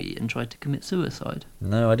WWE and tried to commit suicide?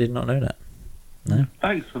 No, I did not know that. No.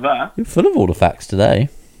 Thanks for that. You're full of all the facts today.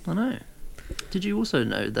 I know. Did you also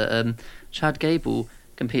know that Chad Gable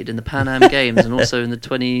competed in the Pan Am Games and also in the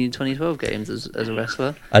 2012 Games as a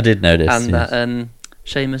wrestler? I did know this. And yes. that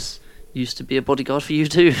Sheamus used to be a bodyguard for you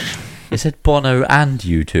too. It said Bono and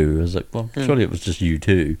U2. I was like, well, Yeah. surely it was just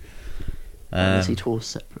U2. Unless he tours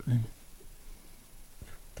separately.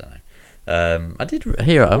 Don't know. I did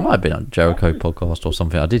hear. I might have been on Jericho podcast or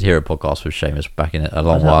something. I did hear a podcast with Sheamus back in a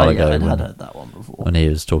long while ago I'd when, heard that one before. when he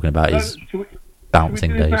was talking about his Should we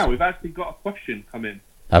bouncing do this days. now? We've actually got a question come in.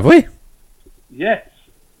 Have we? Yes.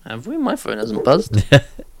 Have we? My phone hasn't buzzed.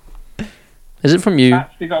 Is it from you?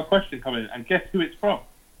 Actually got a question come in, and guess who it's from?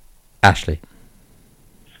 Ashley.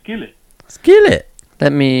 Skillet. Skillet.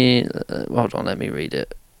 Let me hold on. Let me read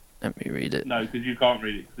it. No, because you can't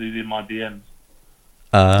read it because he's in my DMs.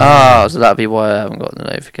 So that'd be why I haven't got the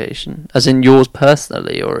notification. As in yours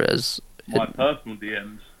personally, or as... My personal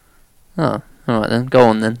DMs. Oh, alright then. Go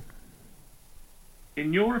on then.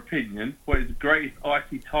 In your opinion, what is the greatest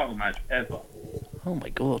IC title match ever? Oh my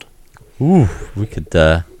god. Ooh, we could.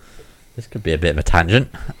 This could be a bit of a tangent.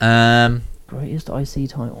 Greatest IC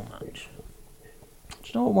title match. Do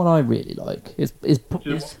you know what one I really like? It's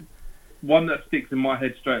One that sticks in my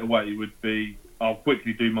head straight away would be, I'll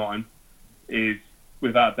quickly do mine, is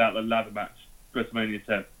without doubt the ladder match, WrestleMania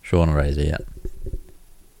 10. Sean Razor, yeah.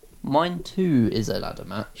 Mine too is a ladder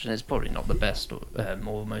match, and it's probably not the best or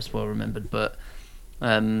most well remembered, but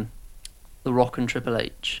The Rock and Triple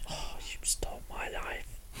H. Oh, you stole my life.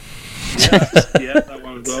 Yeah, that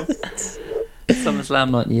one as well.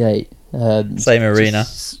 SummerSlam '98. Same arena.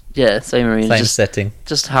 Same arena. Same setting.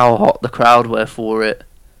 Just how hot the crowd were for it.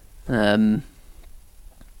 And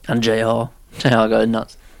JR going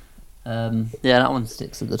nuts. That one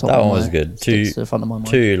sticks at the top. That of one was my- good. sticks to the front of my mind.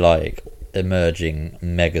 Two like emerging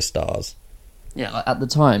megastars. Yeah, like, at the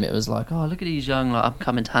time it was like, oh, look at these young like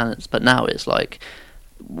upcoming talents, but now it's like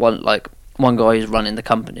one guy who's running the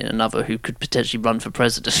company and another who could potentially run for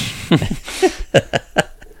president.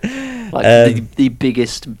 The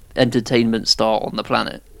biggest entertainment star on the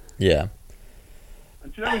planet. Yeah.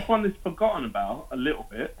 And do you know which one is forgotten about a little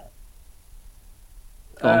bit?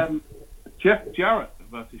 Go on. Jeff Jarrett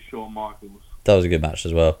versus Shawn Michaels. That was a good match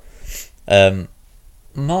as well.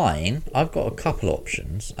 Mine, I've got a couple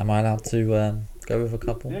options. Am I allowed to go with a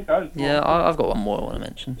couple? Yeah, go. Yeah, I've got one more I want to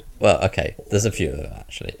mention. Well, okay. There's a few of them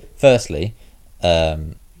actually. Firstly,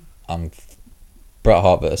 I'm Bret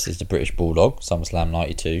Hart versus the British Bulldog, SummerSlam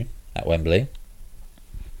 '92 at Wembley.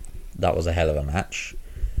 That was a hell of a match.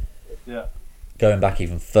 Yeah. Going back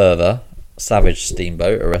even further, Savage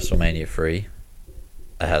Steamboat at WrestleMania 3,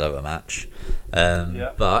 a hell of a match.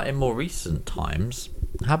 But in more recent times,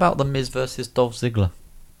 how about The Miz versus Dolph Ziggler?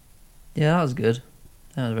 Yeah, that was good.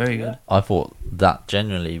 That was very good. I thought that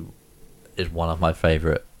genuinely is one of my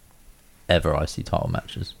favourite ever IC title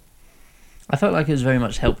matches. I felt like it was very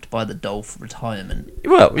much helped by the Dolph retirement.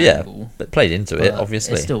 Well, yeah, angle, but played into it, but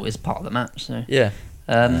obviously. It still is part of the match, so... Yeah.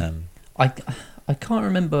 I can't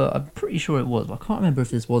remember. I'm pretty sure it was, but I can't remember if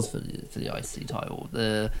this was for the IC title.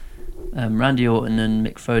 The Randy Orton and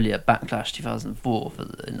Mick Foley at Backlash 2004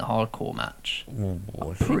 in the hardcore match.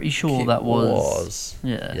 I'm pretty sure that was.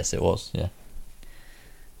 Yeah. Yes, it was. Yeah.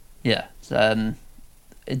 Yeah. So,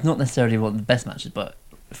 it's not necessarily one of the best matches, but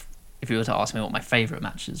if you were to ask me what my favourite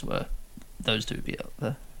matches were, those two would be up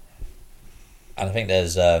there. And I think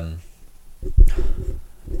there's what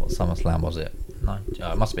SummerSlam was it?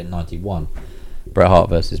 It must have been 91. Bret Hart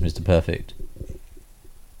versus Mr. Perfect.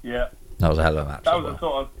 Yeah. That was a hell of a match. That was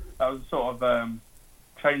a sort of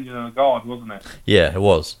changing of the guard, wasn't it? Yeah, it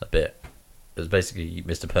was a bit. It was basically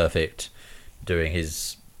Mr. Perfect doing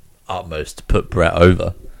his utmost to put Bret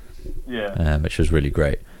over. Yeah. Which was really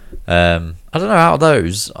great. I don't know, out of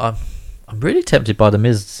those, I'm really tempted by the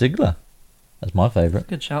Miz Ziggler. That's my favourite.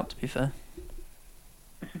 Good shout, to be fair.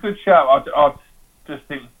 It's a good shout. I just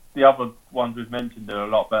think the other ones we've mentioned are a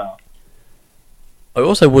lot better. I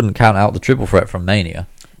also wouldn't count out the triple threat from Mania.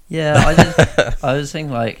 Yeah, I was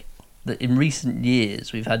thinking like that in recent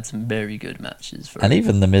years we've had some very good matches. And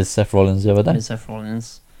even the Miz Seth Rollins the other day. Miz Seth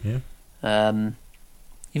Rollins. Yeah.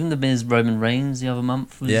 Even the Miz Roman Reigns the other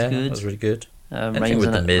month was good. Yeah, that was really good. Reigns with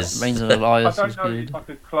and the Miz. Reigns and Elias I was don't know good. if I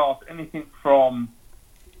could class anything from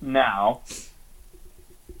now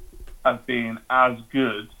as being as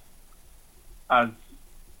good as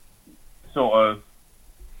sort of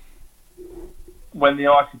when the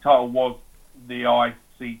IC title was the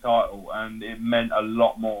IC title and it meant a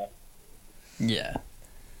lot more. Yeah.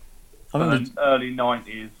 Than early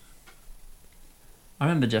 90s. I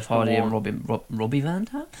remember Jeff Hardy and Robbie Van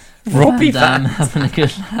Dam? Robbie Van Dam having a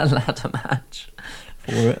good ladder match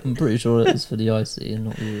for it. I'm pretty sure it was for the IC and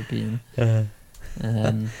not the European.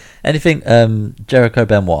 Anything Jericho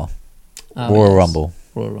Benoit? Royal Rumble.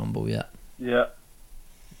 Royal Rumble, yeah. Yeah.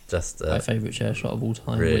 Just my favourite chair shot of all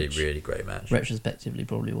time. Really, which really great match. Retrospectively,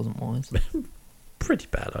 probably wasn't wise. Pretty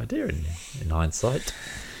bad idea in hindsight.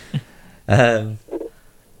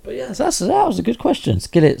 But yeah, that was a good question.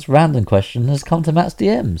 Skillet's random question has come to Matt's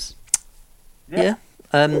DMs. Yeah.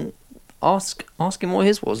 Ask him what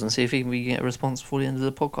his was and see if we can get a response before the end of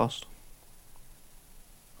the podcast.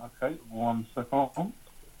 Okay, 1 second.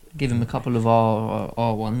 Give him a couple of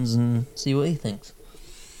our ones and see what he thinks.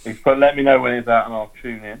 But let me know when it's out and I'll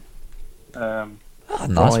tune in.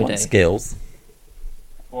 Nice Friday. one, Skills.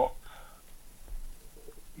 What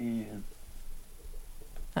is,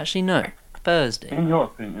 Actually, no. Thursday. in your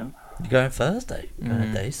opinion, You're going Thursday. Going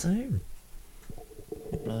a day soon.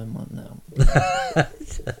 No, no.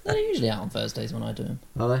 They're usually out on Thursdays when I do them.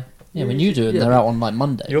 Are they? Yeah, when you do them, Yeah, they're but out on like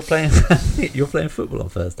Mondays. You're playing. You're playing football on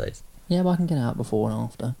Thursdays. Yeah, but I can get out before and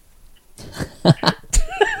after.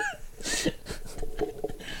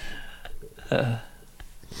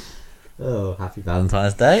 Oh, happy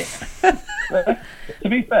Valentine's Day. To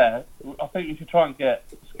be fair, I think we should try and get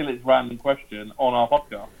Skillet's random question on our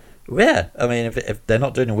podcast. Yeah, I mean, if they're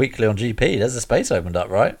not doing a weekly on GP, there's a space opened up,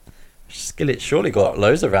 right? Skillet's surely got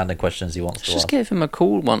loads of random questions he wants to Just ask. give him a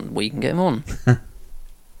call one week and get him on.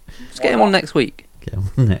 Just get him on next week. Get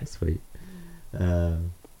him on next week. But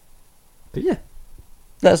yeah,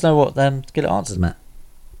 let us know what Skillet answers, Matt.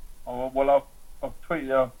 Oh, well, I've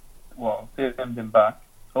tweeted, I've DM'd him back.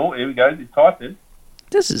 Oh, here we go. He's typing.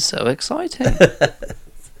 This is so exciting.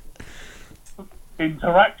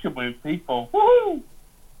 Interaction with people. Woohoo!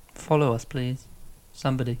 Follow us, please.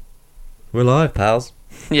 Somebody. We're live, pals.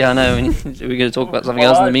 Yeah, I know. Are we going to talk about something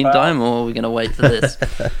else in the meantime, or are we going to wait for this?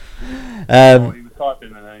 Oh, he was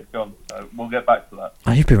typing and then he's gone. So we'll get back to that.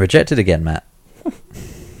 Oh, you've been rejected again, Matt.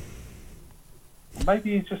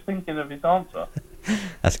 Maybe he's just thinking of his answer.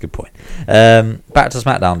 That's a good point. Back to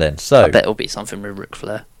SmackDown then. So, I bet it'll be something with Ric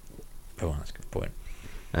Flair. oh, that's a good point.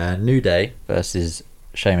 New Day versus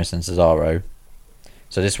Sheamus and Cesaro.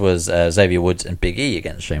 So this was Xavier Woods and Big E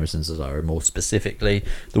against Sheamus and Cesaro. More specifically,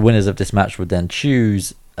 the winners of this match would then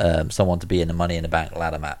choose someone to be in the Money in the Bank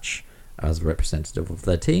ladder match as a representative of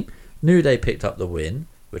their team. New Day picked up the win,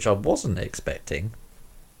 which I wasn't expecting.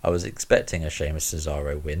 I was expecting a Sheamus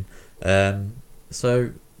Cesaro win.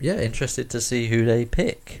 So yeah, interested to see who they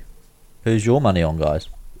pick. Who's your money on, guys?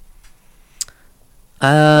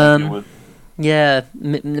 Yeah,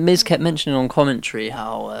 Miz kept mentioning on commentary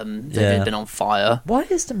how they've been on fire. Why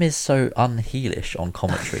is the Miz so unheelish on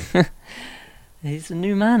commentary? He's a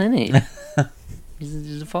new man, isn't he?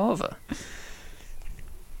 He's a father.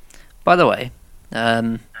 By the way,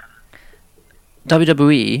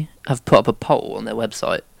 WWE have put up a poll on their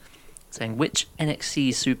website saying, which NXT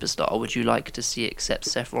superstar would you like to see accept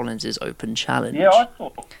Seth Rollins' open challenge? Yeah, I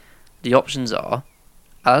thought. The options are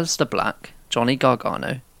Aleister Black, Johnny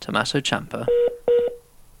Gargano, Tommaso Ciampa,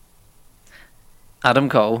 Adam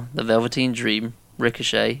Cole, The Velveteen Dream,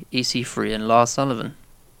 Ricochet, EC3 and Lars Sullivan.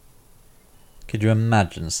 Could you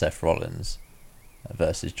imagine Seth Rollins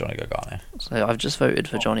versus Johnny Gargano? So I've just voted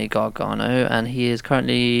for Johnny Gargano and he is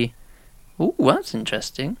currently... Ooh, that's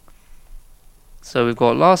interesting. So we've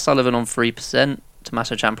got Lars Sullivan on 3%,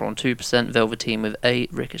 Tommaso Ciampa on 2%, Velveteen with 8%,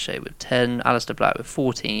 Ricochet with 10%, Aleister Black with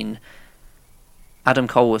 14%, Adam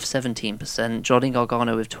Cole with 17%, Johnny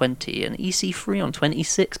Gargano with 20%, and EC3 on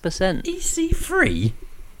 26%. EC3?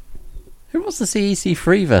 Who wants to see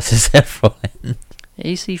EC3 versus Seth Rollins?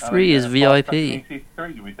 EC3 is VIP.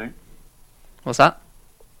 EC3, do we think? What's that?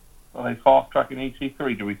 Are they fast tracking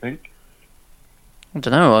EC3, do we think? I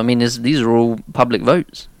don't know. I mean, these are all public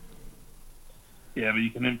votes. Yeah, but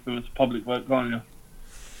you can influence public vote, can't you?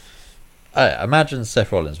 Imagine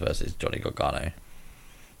Seth Rollins versus Johnny Gargano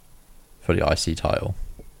for the IC title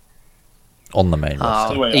on the main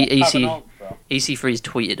roster. Anyway, I have an answer. EC3's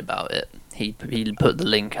tweeted about it. He put the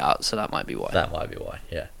link out, so that might be why. That might be why,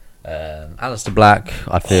 yeah. Aleister Black,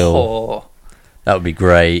 I feel that would be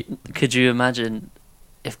great. Could you imagine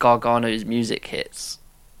if Gargano's music hits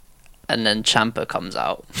and then Ciampa comes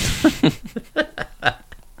out?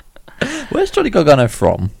 Where's Johnny Gargano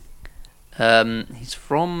from? He's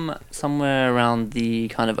from somewhere around the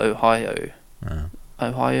kind of Ohio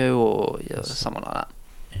or something like that.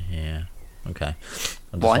 Yeah, okay.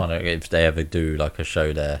 I'm just Why? wondering if they ever do like a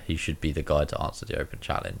show there, he should be the guy to answer the open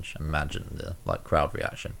challenge. Imagine the crowd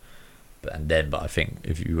reaction. But I think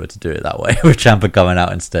if you were to do it that way with Ciampa coming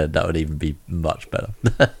out instead, that would even be much better.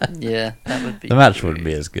 Yeah, that would be. The match wouldn't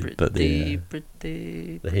be as good, but pretty.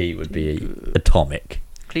 the heat would be atomic.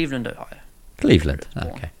 Cleveland, Ohio. Cleveland,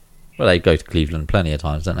 okay. Well, they go to Cleveland plenty of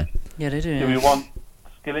times, don't they? Yeah, they do. Do we want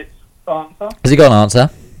Skillet's answer? Has he got an answer?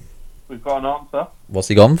 We've got an answer. What's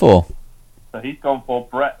he gone for? So he's gone for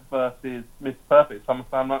Brett versus Mr. Perfect,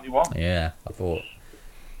 SummerSlam 91. Yeah, I thought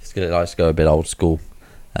Skillet likes to go a bit old school.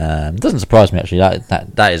 Doesn't surprise me actually.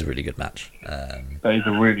 That is a really good match. That is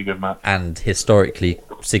a really good match. And historically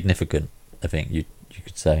significant, I think you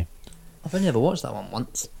could say. I've only ever watched that one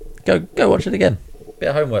once. Go watch it again. Bit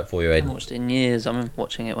of homework for you, I haven't Aiden. watched it in years. I'm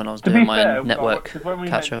watching it when I was To doing be my fair, network because when we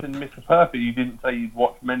catch up. mentioned Mr. Perfect, you didn't say you'd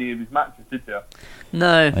watched many of his matches, did you?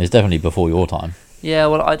 No. It's definitely before your time. Yeah,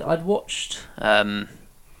 well, I'd watched when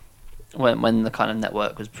the kind of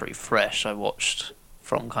network was pretty fresh. I watched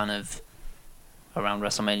from kind of around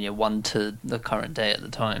WrestleMania 1 to the current day at the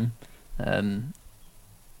time.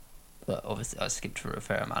 but obviously I skipped through a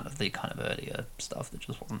fair amount of the kind of earlier stuff that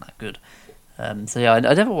just wasn't that good. So yeah, I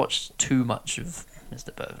never watched too much of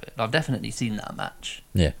Mr. Perfect. I've definitely seen that match,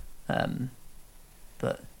 Yeah.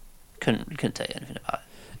 but couldn't tell you anything about it.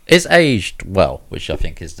 It's aged well, which I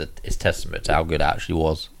think is testament to how good it actually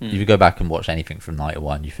was. If you go back and watch anything from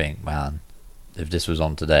 91, you think, man, if this was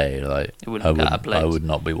on today, like It wouldn't be out of place. I would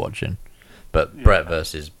not be watching. But Brett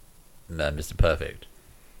versus Mr. Perfect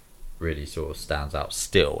really sort of stands out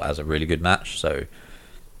still as a really good match. So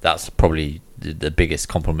that's probably the biggest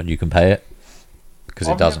compliment you can pay it, because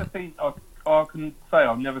it doesn't. I can say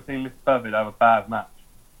I've never seen Mr. Perfect have a bad match.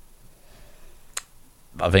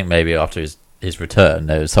 I think maybe after his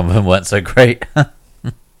return, some of them weren't so great. But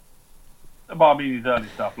I mean his early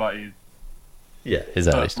stuff, like his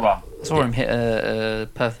early first stuff. run. I saw him hit a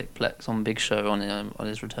perfect plex on Big Show on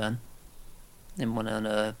his return. In one on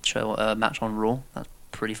a match on Raw. That's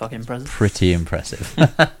pretty fucking impressive. Pretty impressive.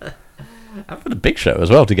 And for the Big Show as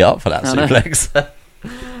well to get up for that I know.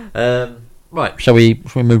 suplex. Right, shall we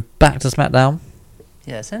move back to SmackDown?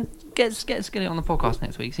 Yeah, get it on the podcast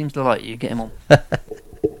next week. Seems to like you. Get him on.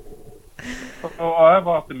 Well, I have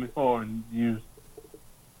asked him before, and you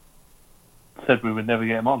said we would never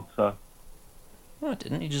get him on. So No, I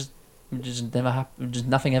didn't. You just never happened. Just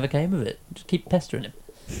nothing ever came of it. Just keep pestering him.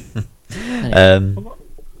 Anyway,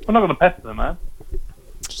 we're not going to pester him, man.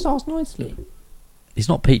 just ask nicely. He's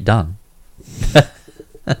not Pete Dunne.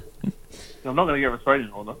 I'm not going to get a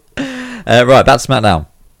restraining order. Right, back to SmackDown.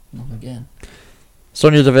 Not again.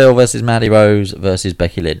 Sonya Deville versus Mandy Rose versus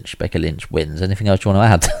Becky Lynch. Becky Lynch wins. Anything else you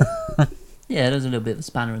want to add? Yeah, there's a little bit of a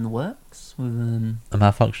spanner in the works with A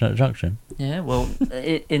malfunction at the junction. Yeah, well,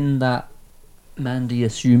 in that Mandy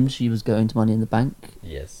assumed she was going to Money in the Bank.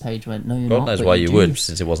 Yes. Paige went, no, you're God not. knows but why you you do- would,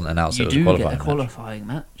 since it wasn't announced You it was do a get a qualifying match. qualifying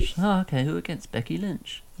match. Oh, okay, who against Becky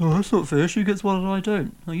Lynch? Oh, that's not fair. She gets one and I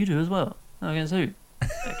don't. Oh, you do as well. Oh, against who?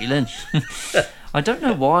 Becky Lynch. I don't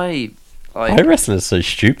know why. Why are wrestlers so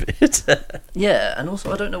stupid? Yeah, and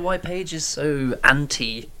also I don't know why Paige is so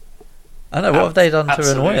anti. I know, what have they done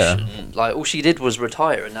to annoy her? Absolution. Like, all she did was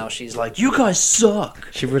retire, and now she's like, you guys suck.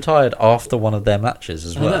 She retired after one of their matches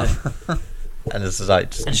as I well. And it's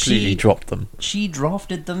like, just And completely she- dropped them. She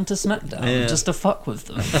drafted them to SmackDown Yeah. just to fuck with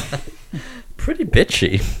them. Pretty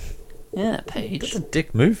bitchy. Yeah, That's Paige. a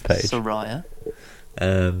dick move, Paige. Soraya.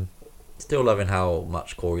 Still loving how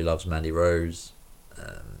much Corey loves Mandy Rose.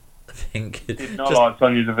 I think Did not like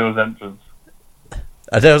Sonya Deville's entrance.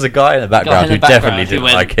 there was a guy in the background who definitely didn't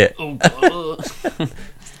like it. Oh, God.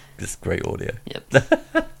 This great audio.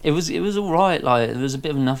 Yep. It was all right. Like, it was a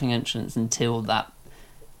bit of a nothing entrance until that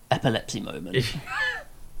epilepsy moment.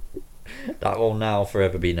 That will now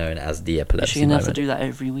forever be known as the Is epilepsy she gonna have to moment. do that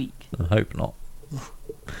every week? I hope not.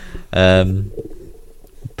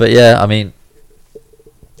 But yeah, I mean,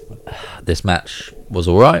 this match was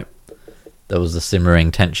alright. There was the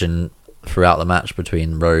simmering tension throughout the match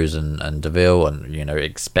between Rose and Deville, and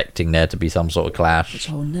expecting there to be some sort of clash. Which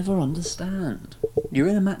I'll never understand. You're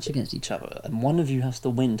in a match against each other, and one of you has to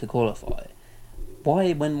win to qualify.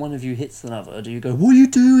 Why, when one of you hits another, do you go, "What are you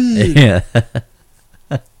doing?" Yeah.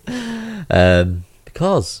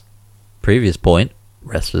 Because previous point,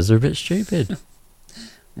 wrestlers are a bit stupid.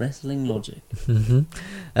 Wrestling logic.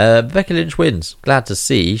 Becky Lynch wins. Glad to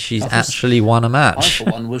see she's actually won a I, match. for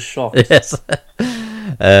one, was shocked. Yes.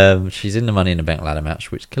 She's in the Money in the Bank ladder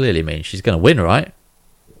match, which clearly means she's going to win, right?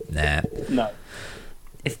 Nah. No.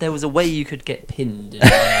 If there was a way you could get pinned in a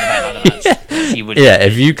match, she would. Yeah,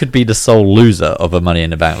 if you could be the sole loser of a Money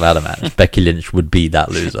in the Bank ladder match, Becky Lynch would be that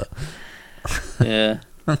loser. Yeah.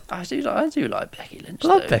 I do like Becky Lynch. I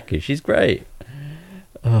love though. Becky. She's great.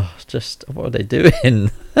 Oh, just what are they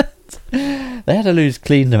doing? They had to lose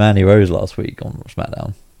clean to Mandy Rose last week on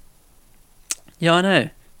SmackDown. Yeah, I know.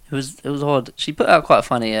 It was odd. She put out quite a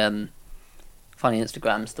funny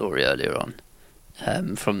Instagram story earlier on,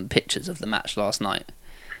 from pictures of the match last night,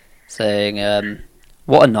 saying,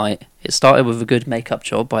 "What a night! It started with a good makeup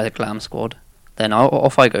job by the Glam Squad. Then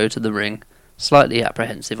off I go to the ring, slightly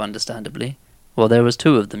apprehensive, understandably. Well, there was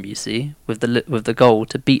two of them, you see, with the goal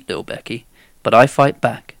to beat Lil Becky. But I fight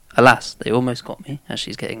back. Alas, they almost got me as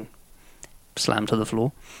she's getting slammed to the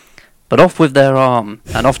floor. But off with their arm,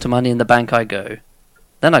 and off to Money in the Bank I go.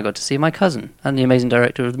 Then I got to see my cousin, and the amazing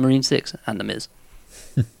director of the Marine 6, and The Miz.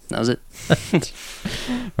 That was it.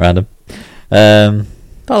 Random. I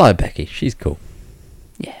like Becky. She's cool.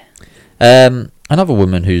 Yeah. Another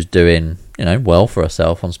woman who's doing, well for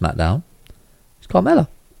herself on SmackDown is Carmella.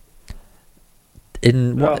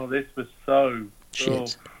 This was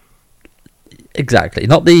Shit. Exactly.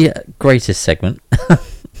 Not the greatest segment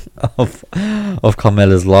of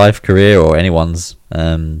Carmella's life, career, or anyone's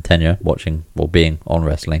tenure watching or being on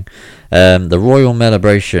wrestling. The Royal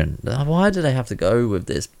Celebration. Why do they have to go with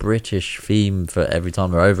this British theme for every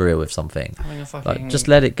time they're over here with something? Having a fucking, Like, just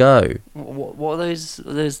let it go. what are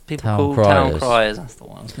those people Town called? criers. Town criers. That's the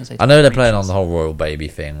one I was going to say. I know town they're playing on preachers. the whole royal baby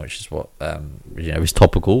thing, which is what is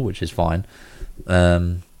topical, which is fine.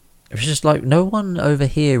 It's just like no one over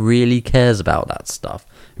here really cares about that stuff.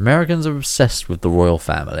 Americans are obsessed with the royal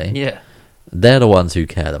family. Yeah. They're the ones who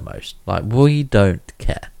care the most. Like, we don't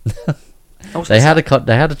care. Also, They had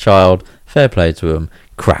a child. Fair play to them.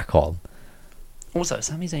 Crack on. Also,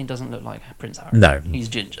 Sami Zayn doesn't look like Prince Harry. No. He's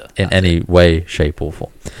ginger. In That's any it. way, shape, or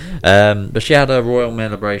form. But she had a royal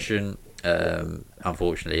celebration.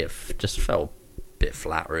 Unfortunately, it just fell a bit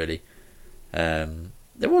flat, really.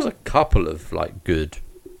 There was a couple of like good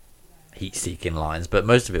heat-seeking lines, but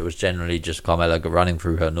most of it was generally just Carmella running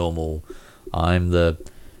through her normal, I'm the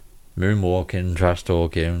moonwalking,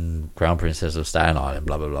 trash-talking Crown Princess of Staten Island,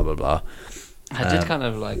 blah, blah, blah, blah, blah. I did kind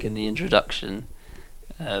of like in the introduction.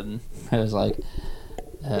 I was like,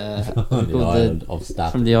 The island of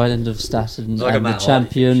Staten. from the island of Staten, It's like a and the Matt Hardy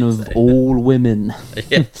champion thing, you of should say. all women.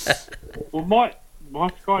 Yeah. Well, my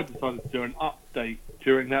Sky decided to do an update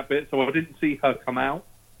during that bit, so I didn't see her come out.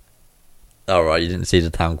 All right, you didn't see the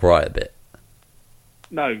town cry a bit.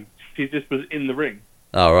 No, she just was in the ring.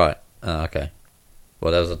 All right. Oh, okay.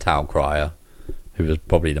 Well, there was a town crier who was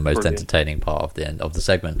probably the most Brilliant. entertaining part of the end of the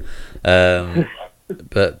segment.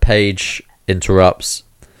 But Paige interrupts,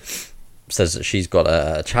 says that she's got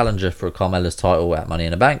a challenger for Carmella's title at Money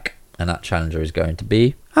in the Bank, and that challenger is going to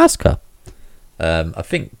be Asuka. I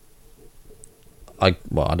think. I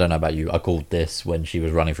don't know about you. I called this when she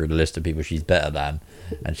was running through the list of people she's better than,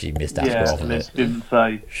 and she missed Asuka off. and Of it it. didn't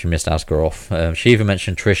say. She missed Asuka off. She even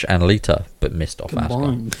mentioned Trish and Lita, but missed off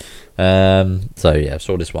Combined. Asuka. So yeah,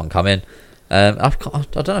 saw this one come in. I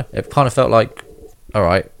don't know. It kind of felt like, all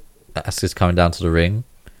right, Asuka's coming down to the ring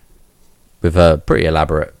with a pretty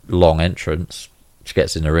elaborate long entrance. She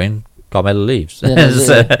gets in the ring. Carmella leaves, Yeah, that's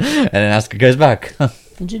So- it. and then Asuka goes back.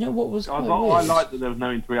 And do you know what was I quite weird? like that there was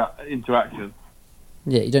no interaction.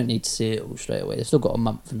 Yeah, you don't need to see it all straight away. They've still got a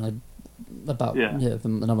month and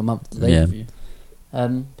another month to Yeah. review.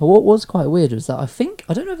 But what was quite weird was that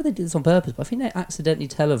I don't know if they did this on purpose, but I think they accidentally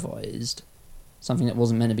televised something that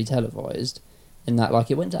wasn't meant to be televised. In that, like,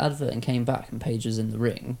 it went to advert and came back, and Paige was in the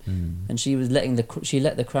ring, and she was letting she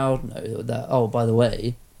let the crowd know that, oh, by the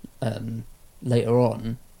way, later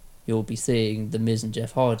on, you'll be seeing the Miz and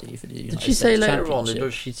Jeff Hardy for the United Did she say States later on?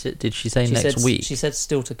 Championship. Did she say She next said, week? She said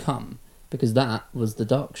still to come, because that was the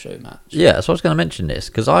Dark Show match. Yeah, so I was going to mention this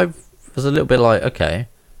because I was a little bit like, okay,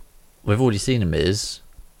 we've already seen a Miz,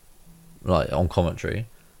 like on commentary,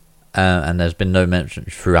 and there's been no mention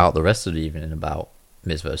throughout the rest of the evening about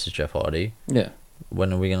Miz versus Jeff Hardy. Yeah.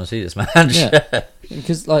 When are we going to see this match? Yeah.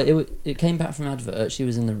 Because like it came back from advert, she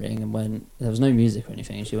was in the ring, and when there was no music or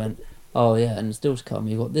anything, she went, "Oh yeah," and still to come,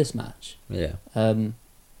 you got this match. Yeah. And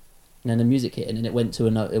then the music hit, and then it went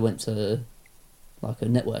to like a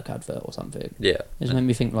network advert or something. Yeah. It just made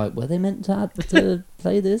me think, like, were they meant to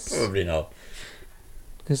play this? Probably not.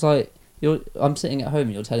 Because like I'm sitting at home,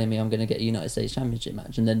 and you're telling me I'm going to get a United States Championship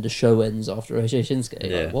match, and then the show ends after AJ Shinsuke.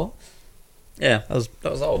 Yeah. Like, what? Yeah, that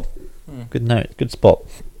was odd. Good note, good spot.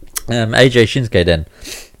 AJ Shinsuke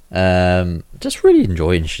then. Just really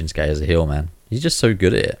enjoying Shinsuke as a heel, man. He's just so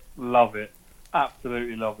good at it. Love it.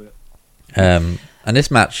 Absolutely love it. And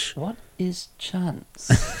this match, What is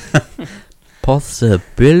chance?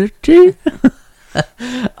 possibility?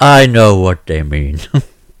 I know what they mean.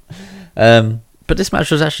 But this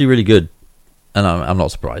match was actually really good, and I'm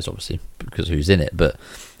not surprised, obviously, because who's in it. But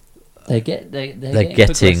they're they're getting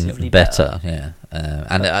progressively better, yeah.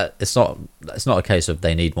 And it's not a case of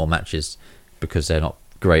they need more matches because they're not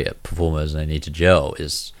great at performers and they need to gel.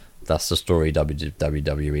 That's the story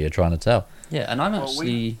WWE are trying to tell. Yeah, and I'm Well,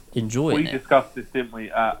 actually enjoying We it. discussed this, didn't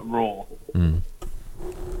we, at Raw? Mm.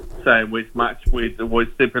 Saying which match with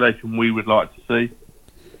what stipulation we would like to see.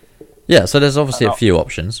 Yeah, so there's obviously a few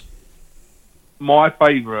options. My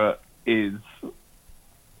favourite is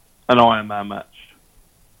an Iron Man match.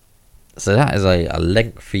 So that is a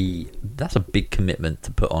lengthy. That's a big commitment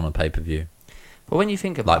to put on a pay-per-view, But when you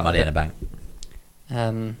think about like Money it, in the Bank.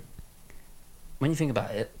 When you think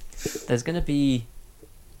about it, there's going to be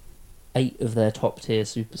 8 of their top tier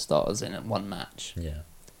superstars in at one match. Yeah,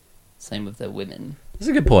 Same with their women. that's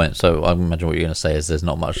a good point. So I imagine what you're going to say is there's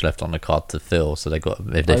not much left on the card to fill. So if I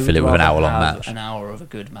they would fill it with an rather hour-long have match. An hour of a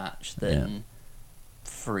good match than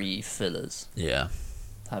 3 fillers. Yeah.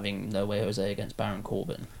 Having No Way Jose against Baron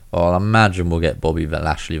Corbin. Well, I imagine we'll get Bobby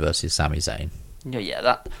Lashley versus Sami Zayn.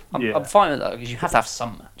 I'm fine with that because you have to have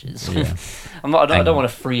some matches. Yeah. I don't want a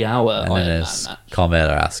 3 hour And Iron then Man there's match.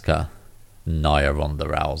 Carmella, Asuka, Nia, Ronda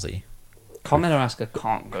Rousey. Carmella Asuka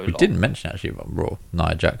can't go long. We didn't mention actually about Raw.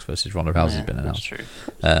 Nia Jax versus Ronda Rousey's Yeah, been announced. That's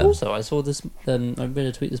true. Um, Also, I saw this. I read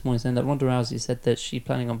a tweet this morning saying that Ronda Rousey said that she's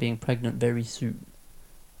planning on being pregnant very soon.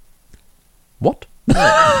 What?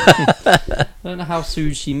 I don't know how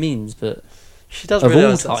soon she means, but She does Of all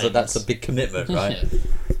realise times. that's a big commitment, right?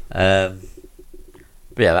 Yeah.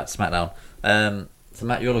 But yeah, that's SmackDown. So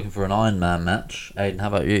Matt, you're looking for an Iron Man match. Aiden, how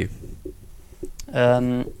about you?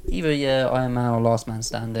 Either Iron Man or Last Man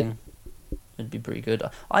Standing would be pretty good.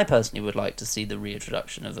 I personally would like to see the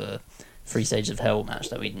reintroduction of a 3 Stages of Hell match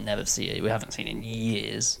that we haven't seen in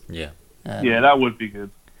years. Yeah. Yeah, that would be good.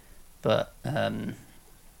 But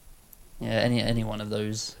any one of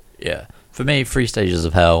those. Yeah. For me, 3 Stages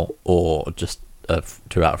of Hell or just a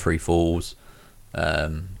 2 out of 3 falls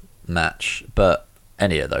match. But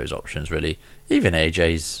any of those options, really. Even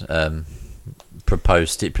AJ's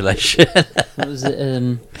proposed stipulation. What was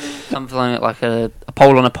it? Something like a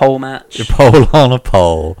pole on a pole match. A pole on a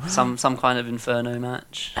pole. Some kind of Inferno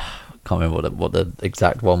match. Can't remember what the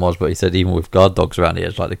exact one was, but he said even with guard dogs around here,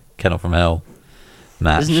 it's like the Kennel from Hell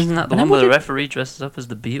match. Isn't that the And then one where the what referee dresses up as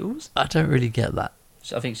the Beatles? I don't really get that.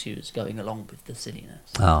 I think she was going along with the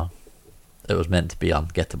silliness. Oh, it was meant to be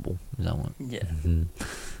ungettable. Is that what? Yeah. Mhm.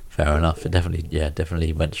 Fair enough. It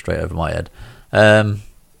definitely went straight over my head.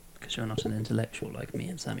 Because you're not an intellectual like me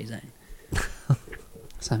and Sami Zayn.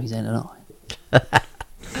 Sami Zayn and I.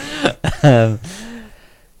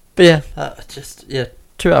 But yeah,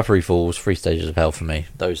 2 out of 3 falls, 3 Stages of Hell for me.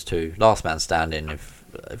 Those two. Last Man Standing,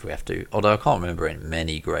 if we have to. Although I can't remember in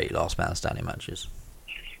many great Last Man Standing matches.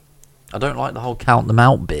 I don't like the whole count them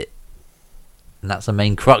out bit, and that's the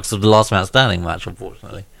main crux of the Last Man Standing match,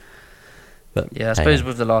 unfortunately. But Yeah, I suppose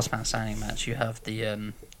with the Last Man Standing match, you have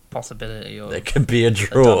the possibility of there could be a a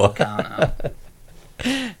draw. double count out.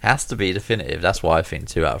 Has to be definitive. That's why I think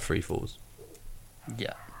 2 out of 3 falls.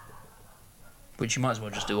 Yeah. Which you might as well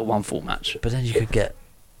just do a 1-fall match. But then you could get,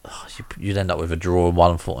 you'd end up with a draw and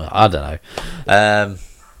 1 fall. I don't know.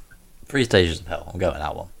 3 Stages of Hell. I'm going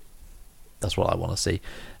that one. That's what I want to see.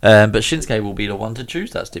 But Shinsuke will be the one to choose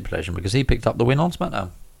that stipulation because he picked up the win on SmackDown,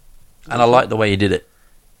 and I like the way he did it.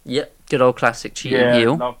 Yep. Good old classic cheating Yeah,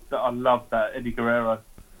 heel. I love that. Eddie Guerrero.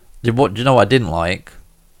 Do you know what I didn't like?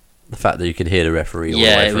 The fact that you could hear the referee all the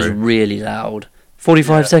Yeah, way it was through. really loud.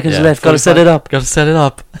 45 Yeah. seconds Yeah, left. Got to set it up. Got to set it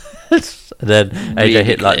up. And then AJ Really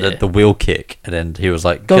hit like clear. the wheel kick, and then he was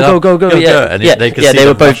like, Go, "Get go, up, go, go. Yeah, And yeah, they could yeah. see They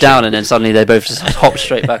were them both rushing. down, and then suddenly they both just hopped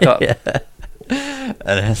straight back up. Yeah.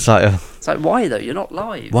 And it's like, It's like, why though? You're not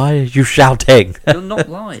live. why are you shouting? You're not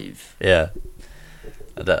live. Yeah.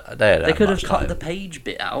 They could have cut the page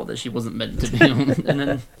bit out that she wasn't meant to be on, and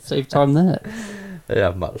then save time there. They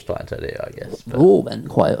didn't have much time to do it, I guess. But Raw went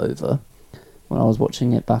quite over. When I was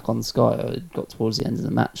watching it back on Sky, I got towards the end of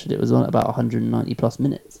the match, and it was on about 190 plus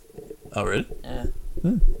minutes. oh, really? Yeah.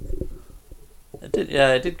 It did.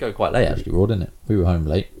 Yeah, it did go quite late actually, Raw, didn't it? We were home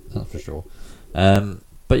late, that's for sure.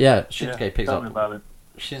 But yeah, Shinsuke picks tell me up. about it.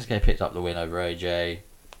 Shinsuke picked up the win over AJ.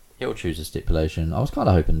 He'll choose a stipulation. I was kind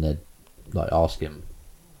of hoping they'd ask him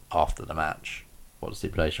after the match what the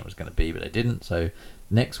stipulation was going to be, but they didn't. So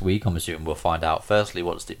next week, I'm assuming we'll find out. Firstly,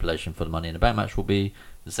 what the stipulation for the Money in the Bank match will be.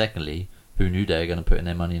 And secondly, who New Day are going to put in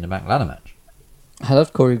their Money in the Bank ladder match. I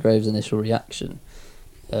love Corey Graves' initial reaction.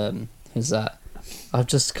 Is that I've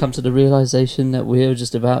just come to the realization that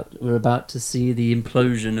we're about to see the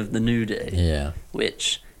implosion of the New Day. Yeah,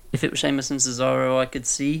 Which, if it was Sheamus and Cesaro, I could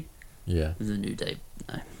see. yeah. The New Day,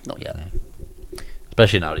 no, not yet.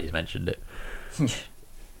 Especially now that he's mentioned it.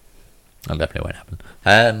 That definitely won't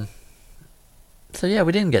happen. So yeah,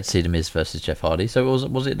 we didn't get to see The Miz versus Jeff Hardy. So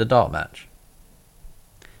was it the dark match?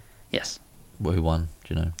 Yes, Who won?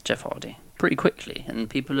 Do you know? Jeff Hardy pretty quickly, and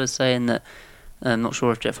people are saying that. I'm not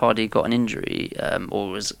sure if Jeff Hardy got an injury or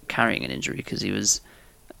was carrying an injury because he was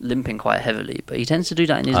limping quite heavily. But he tends to do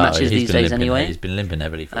that in his matches he's these been days limping, anyway. He's been limping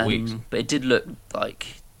heavily for weeks. But it did look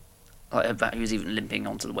like in fact, he was even limping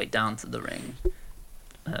onto the way down to the ring.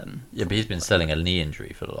 Yeah, but he's been selling a knee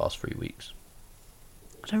injury for the last 3 weeks.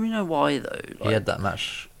 I don't really know why though. He had that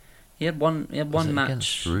match. He had one Was match it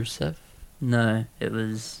against Rusev? No, it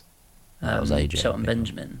was. That was AJ, Shelton I think.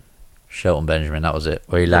 Benjamin. Shelton Benjamin, that was it.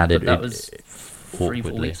 Where he landed. But that was 3-4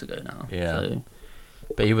 awkwardly. weeks ago now. Yeah. So,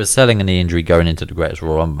 But he was selling a knee injury going into the Greatest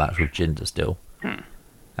Royal Rumble match with Jinder still.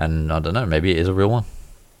 And I don't know, maybe it is a real one.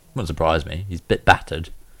 Wouldn't surprise me. He's a bit battered.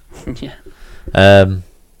 yeah.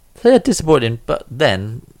 So yeah, disappointing. But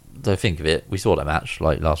then, though, think of it, we saw that match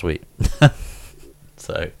like last week.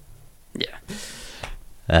 So Yeah.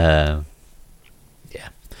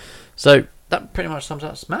 So that pretty much sums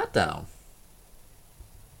up SmackDown.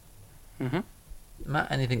 Mhm.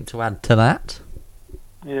 Matt, anything to add to that?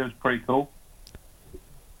 Yeah, it was pretty cool.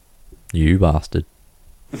 You bastard.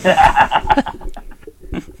 That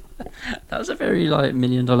was a very like $1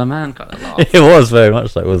 Million Man kind of laugh. It was very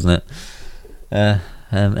much so, wasn't it?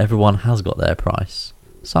 Everyone has got their price.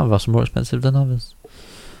 Some of us are more expensive than others.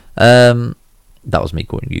 That was me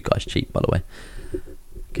calling you guys cheap, by the way. In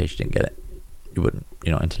case you didn't get it. You wouldn't.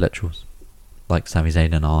 You're not intellectuals. Like Sami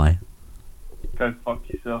Zayn and I. Go fuck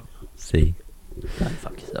yourself. See. Go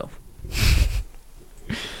fuck yourself.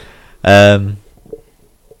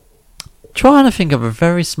 Trying to think of a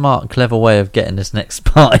very smart, clever way of getting this next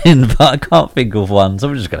part in, but I can't think of one, so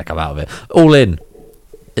we're just going to come out of it. All In.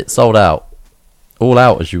 It's sold out. All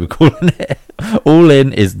Out, as you were calling it. All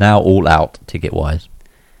In is now all out, ticket-wise.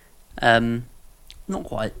 Not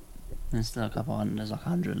quite. There's still a couple hundred. There's like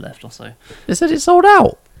 100 left or so. They said it's sold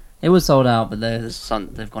out. It was sold out, but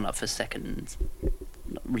they've gone up for second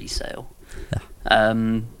resale.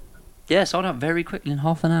 Yeah, sold out very quickly in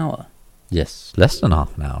half an hour. Yes, less than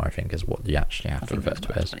half an hour, I think, is what you actually have I to think refer it was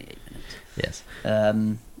to about as. 28 minutes.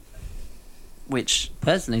 Yes. Which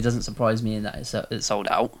personally doesn't surprise me in that it's sold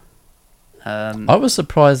out. I was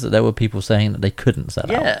surprised that there were people saying that they couldn't sell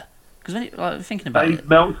out. Yeah, because when like, thinking about Dave it,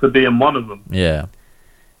 Meltzer being one of them. Yeah.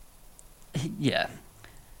 yeah.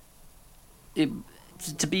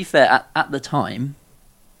 To be fair, at the time,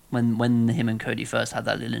 when him and Cody first had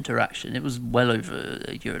that little interaction, it was well over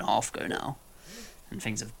a year and a half ago now, and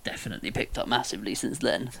things have definitely picked up massively since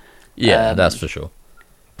then. Yeah, that's for sure.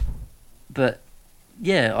 But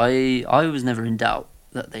yeah, I was never in doubt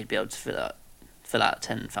that they'd be able to fill out a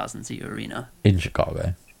 10,000 seat arena In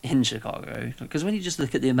Chicago. in Chicago. Because when you just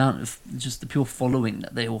look at the amount of just the pure following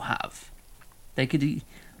that they all have, they could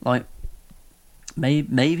like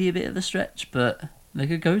maybe a bit of a stretch, but they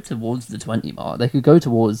could go towards the 20 mark. They could go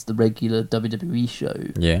towards the regular WWE show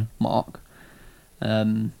Yeah. mark.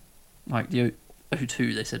 Like the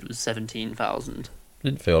O2, they said was 17,000.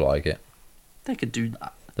 Didn't feel like it. They could do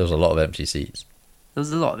that. There was a lot of empty seats. There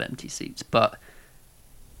was a lot of empty seats, but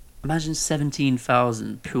imagine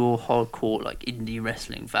 17,000 pure hardcore like indie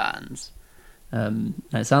wrestling fans. And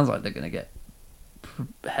it sounds like they're going to get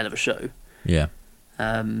a hell of a show. Yeah.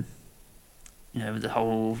 The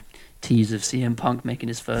whole tease of CM Punk making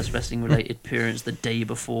his first wrestling related appearance the day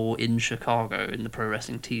before in Chicago in the Pro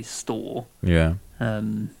Wrestling Tees store. Yeah.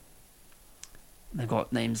 They've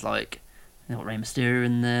got names like they've got Rey Mysterio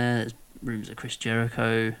in there. There's rooms of Chris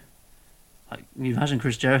Jericho. Like, you imagine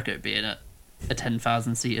Chris Jericho being at a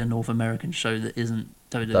 10,000 seater North American show that isn't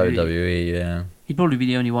WWE. WWE, yeah. He'd probably be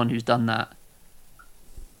the only one who's done that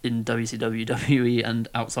in WCW, WWE, and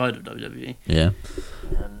outside of WWE. Yeah.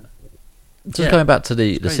 Just Yeah, going back to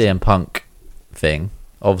the crazy. CM Punk thing,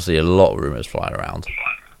 obviously a lot of rumours flying around.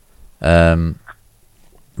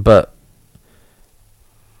 But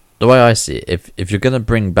the way I see it, if you're going to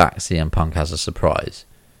bring back CM Punk as a surprise,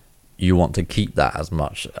 you want to keep that as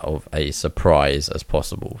much of a surprise as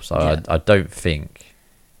possible. So Yeah. I don't think...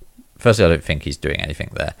 Firstly, I don't think he's doing anything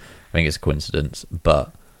there. I think it's a coincidence,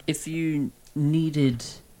 but... If you needed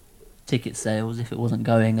ticket sales, if it wasn't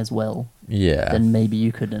going as well, Yeah. then maybe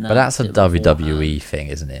you could announce But that's a it WWE beforehand. thing,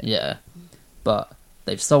 isn't it? Yeah, but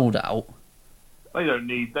they've sold out. They don't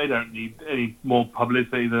need any more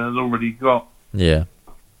publicity than they've already got. Yeah,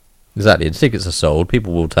 exactly. The tickets are sold.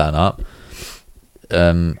 People will turn up,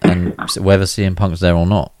 and whether CM Punk's there or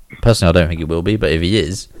not. Personally, I don't think it will be. But if he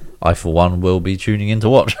is, I for one will be tuning in to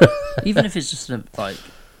watch. Even if it's just an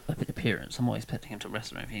appearance, I'm not expecting him to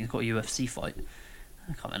wrestle or anything. He's got a UFC fight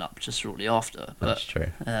coming up just shortly after. But That's true.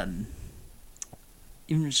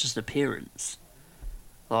 even if it's just appearance,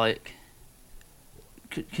 like,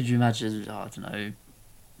 could you imagine? I don't know,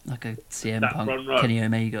 like a CM That Punk, front row. Kenny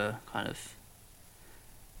Omega kind of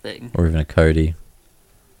thing. Or even a Cody.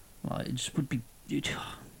 Like, it just would be.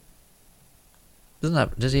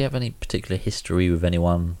 Does he have any particular history with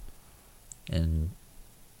anyone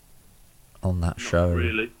on that show?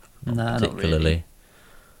 Really. Not Nah, not particularly.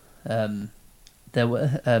 really. There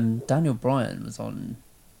were Daniel Bryan was on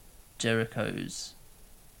Jericho's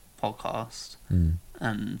podcast, Mm.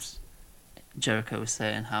 and Jericho was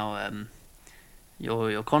saying how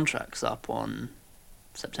your contract's up on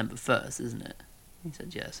September 1st, isn't it? He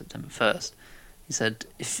said, yeah, September 1st. He said,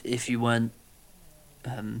 if you weren't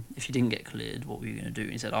if you didn't get cleared, what were you going to do?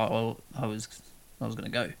 He said, I was going to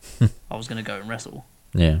go. I was going to go and wrestle.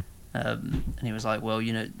 Yeah. And he was like, well,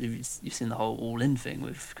 you've seen the whole All In thing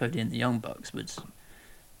with Cody and the Young Bucks.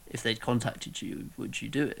 If they'd contacted you, would you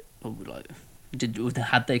do it? Or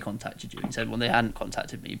had they contacted you? He said, well, they hadn't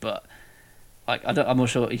contacted me, but like I'm not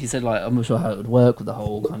sure. He said like I'm not sure how it would work with the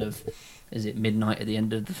whole kind of. Is it midnight at the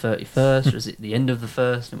end of the 31st, or is it the end of the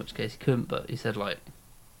 1st? In which case he couldn't. But he said like,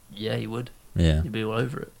 yeah, he would. Yeah. He'd be all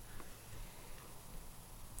over it.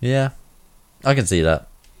 Yeah, I can see that.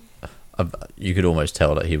 You could almost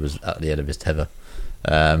tell that he was at the end of his tether,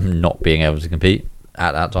 not being able to compete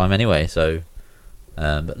at that time anyway. So,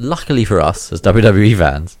 but luckily for us as WWE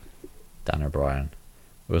fans, Dan O'Brien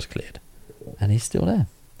was cleared, and he's still there,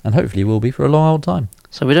 and hopefully will be for a long old time.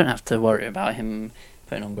 So we don't have to worry about him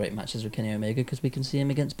putting on great matches with Kenny Omega because we can see him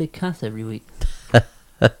against Big Cass every week.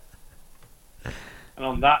 And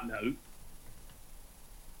on that note,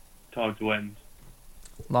 time to end.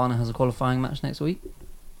 Lana has a qualifying match next week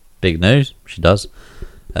Big news, she does.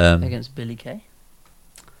 against Billie Kay.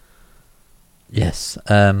 Yes.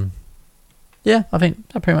 Yeah, I think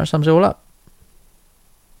that pretty much sums it all up.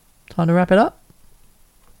 Time to wrap it up.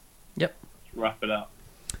 Yep. Let's wrap it up.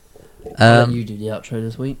 I'll let you do the outro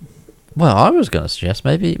this week. Well, I was going to suggest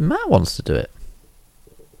maybe Matt wants to do it.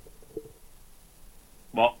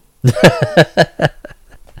 What? You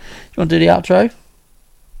want to do the outro?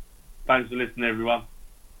 Thanks for listening, everyone.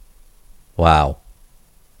 Wow.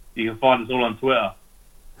 You can find us all on Twitter.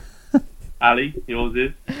 Ali, yours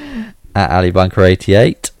is At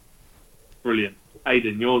AliBunker88. brilliant.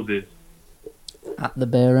 Aiden, yours is. At the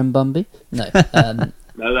Bear and Bumby. No.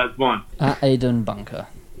 No, that's mine. At Aiden Bunker.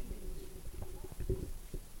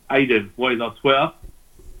 Aiden, what is our Twitter?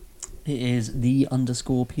 It is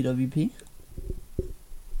 _PWP.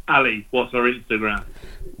 Ali, what's our Instagram?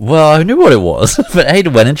 Well, I knew what it was, but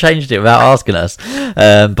Hayden went and changed it without asking us.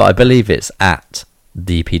 But I believe it's at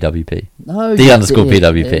the PWP. No, The you underscore did.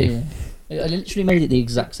 PWP. Yeah. I literally made it the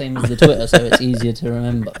exact same as the Twitter, so it's easier to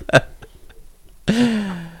remember.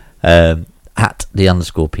 At the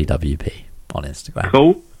underscore PWP on Instagram.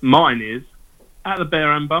 Cool. Mine is at the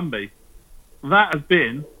Bear and Bumby. That has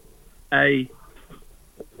been a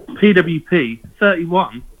PWP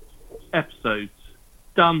 31 episodes.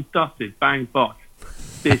 Done, dusted, bang, bosh.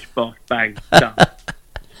 Bish, bosh, bang, done.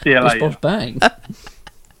 See you Bish, later. bosh, bang.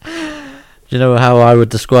 Do you know how I would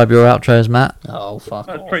describe your outros, Matt? Oh, fuck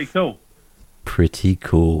That's off. pretty cool. Pretty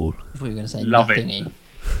cool. I thought you were going to say Love it. nothingy.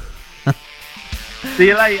 See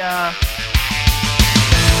you later.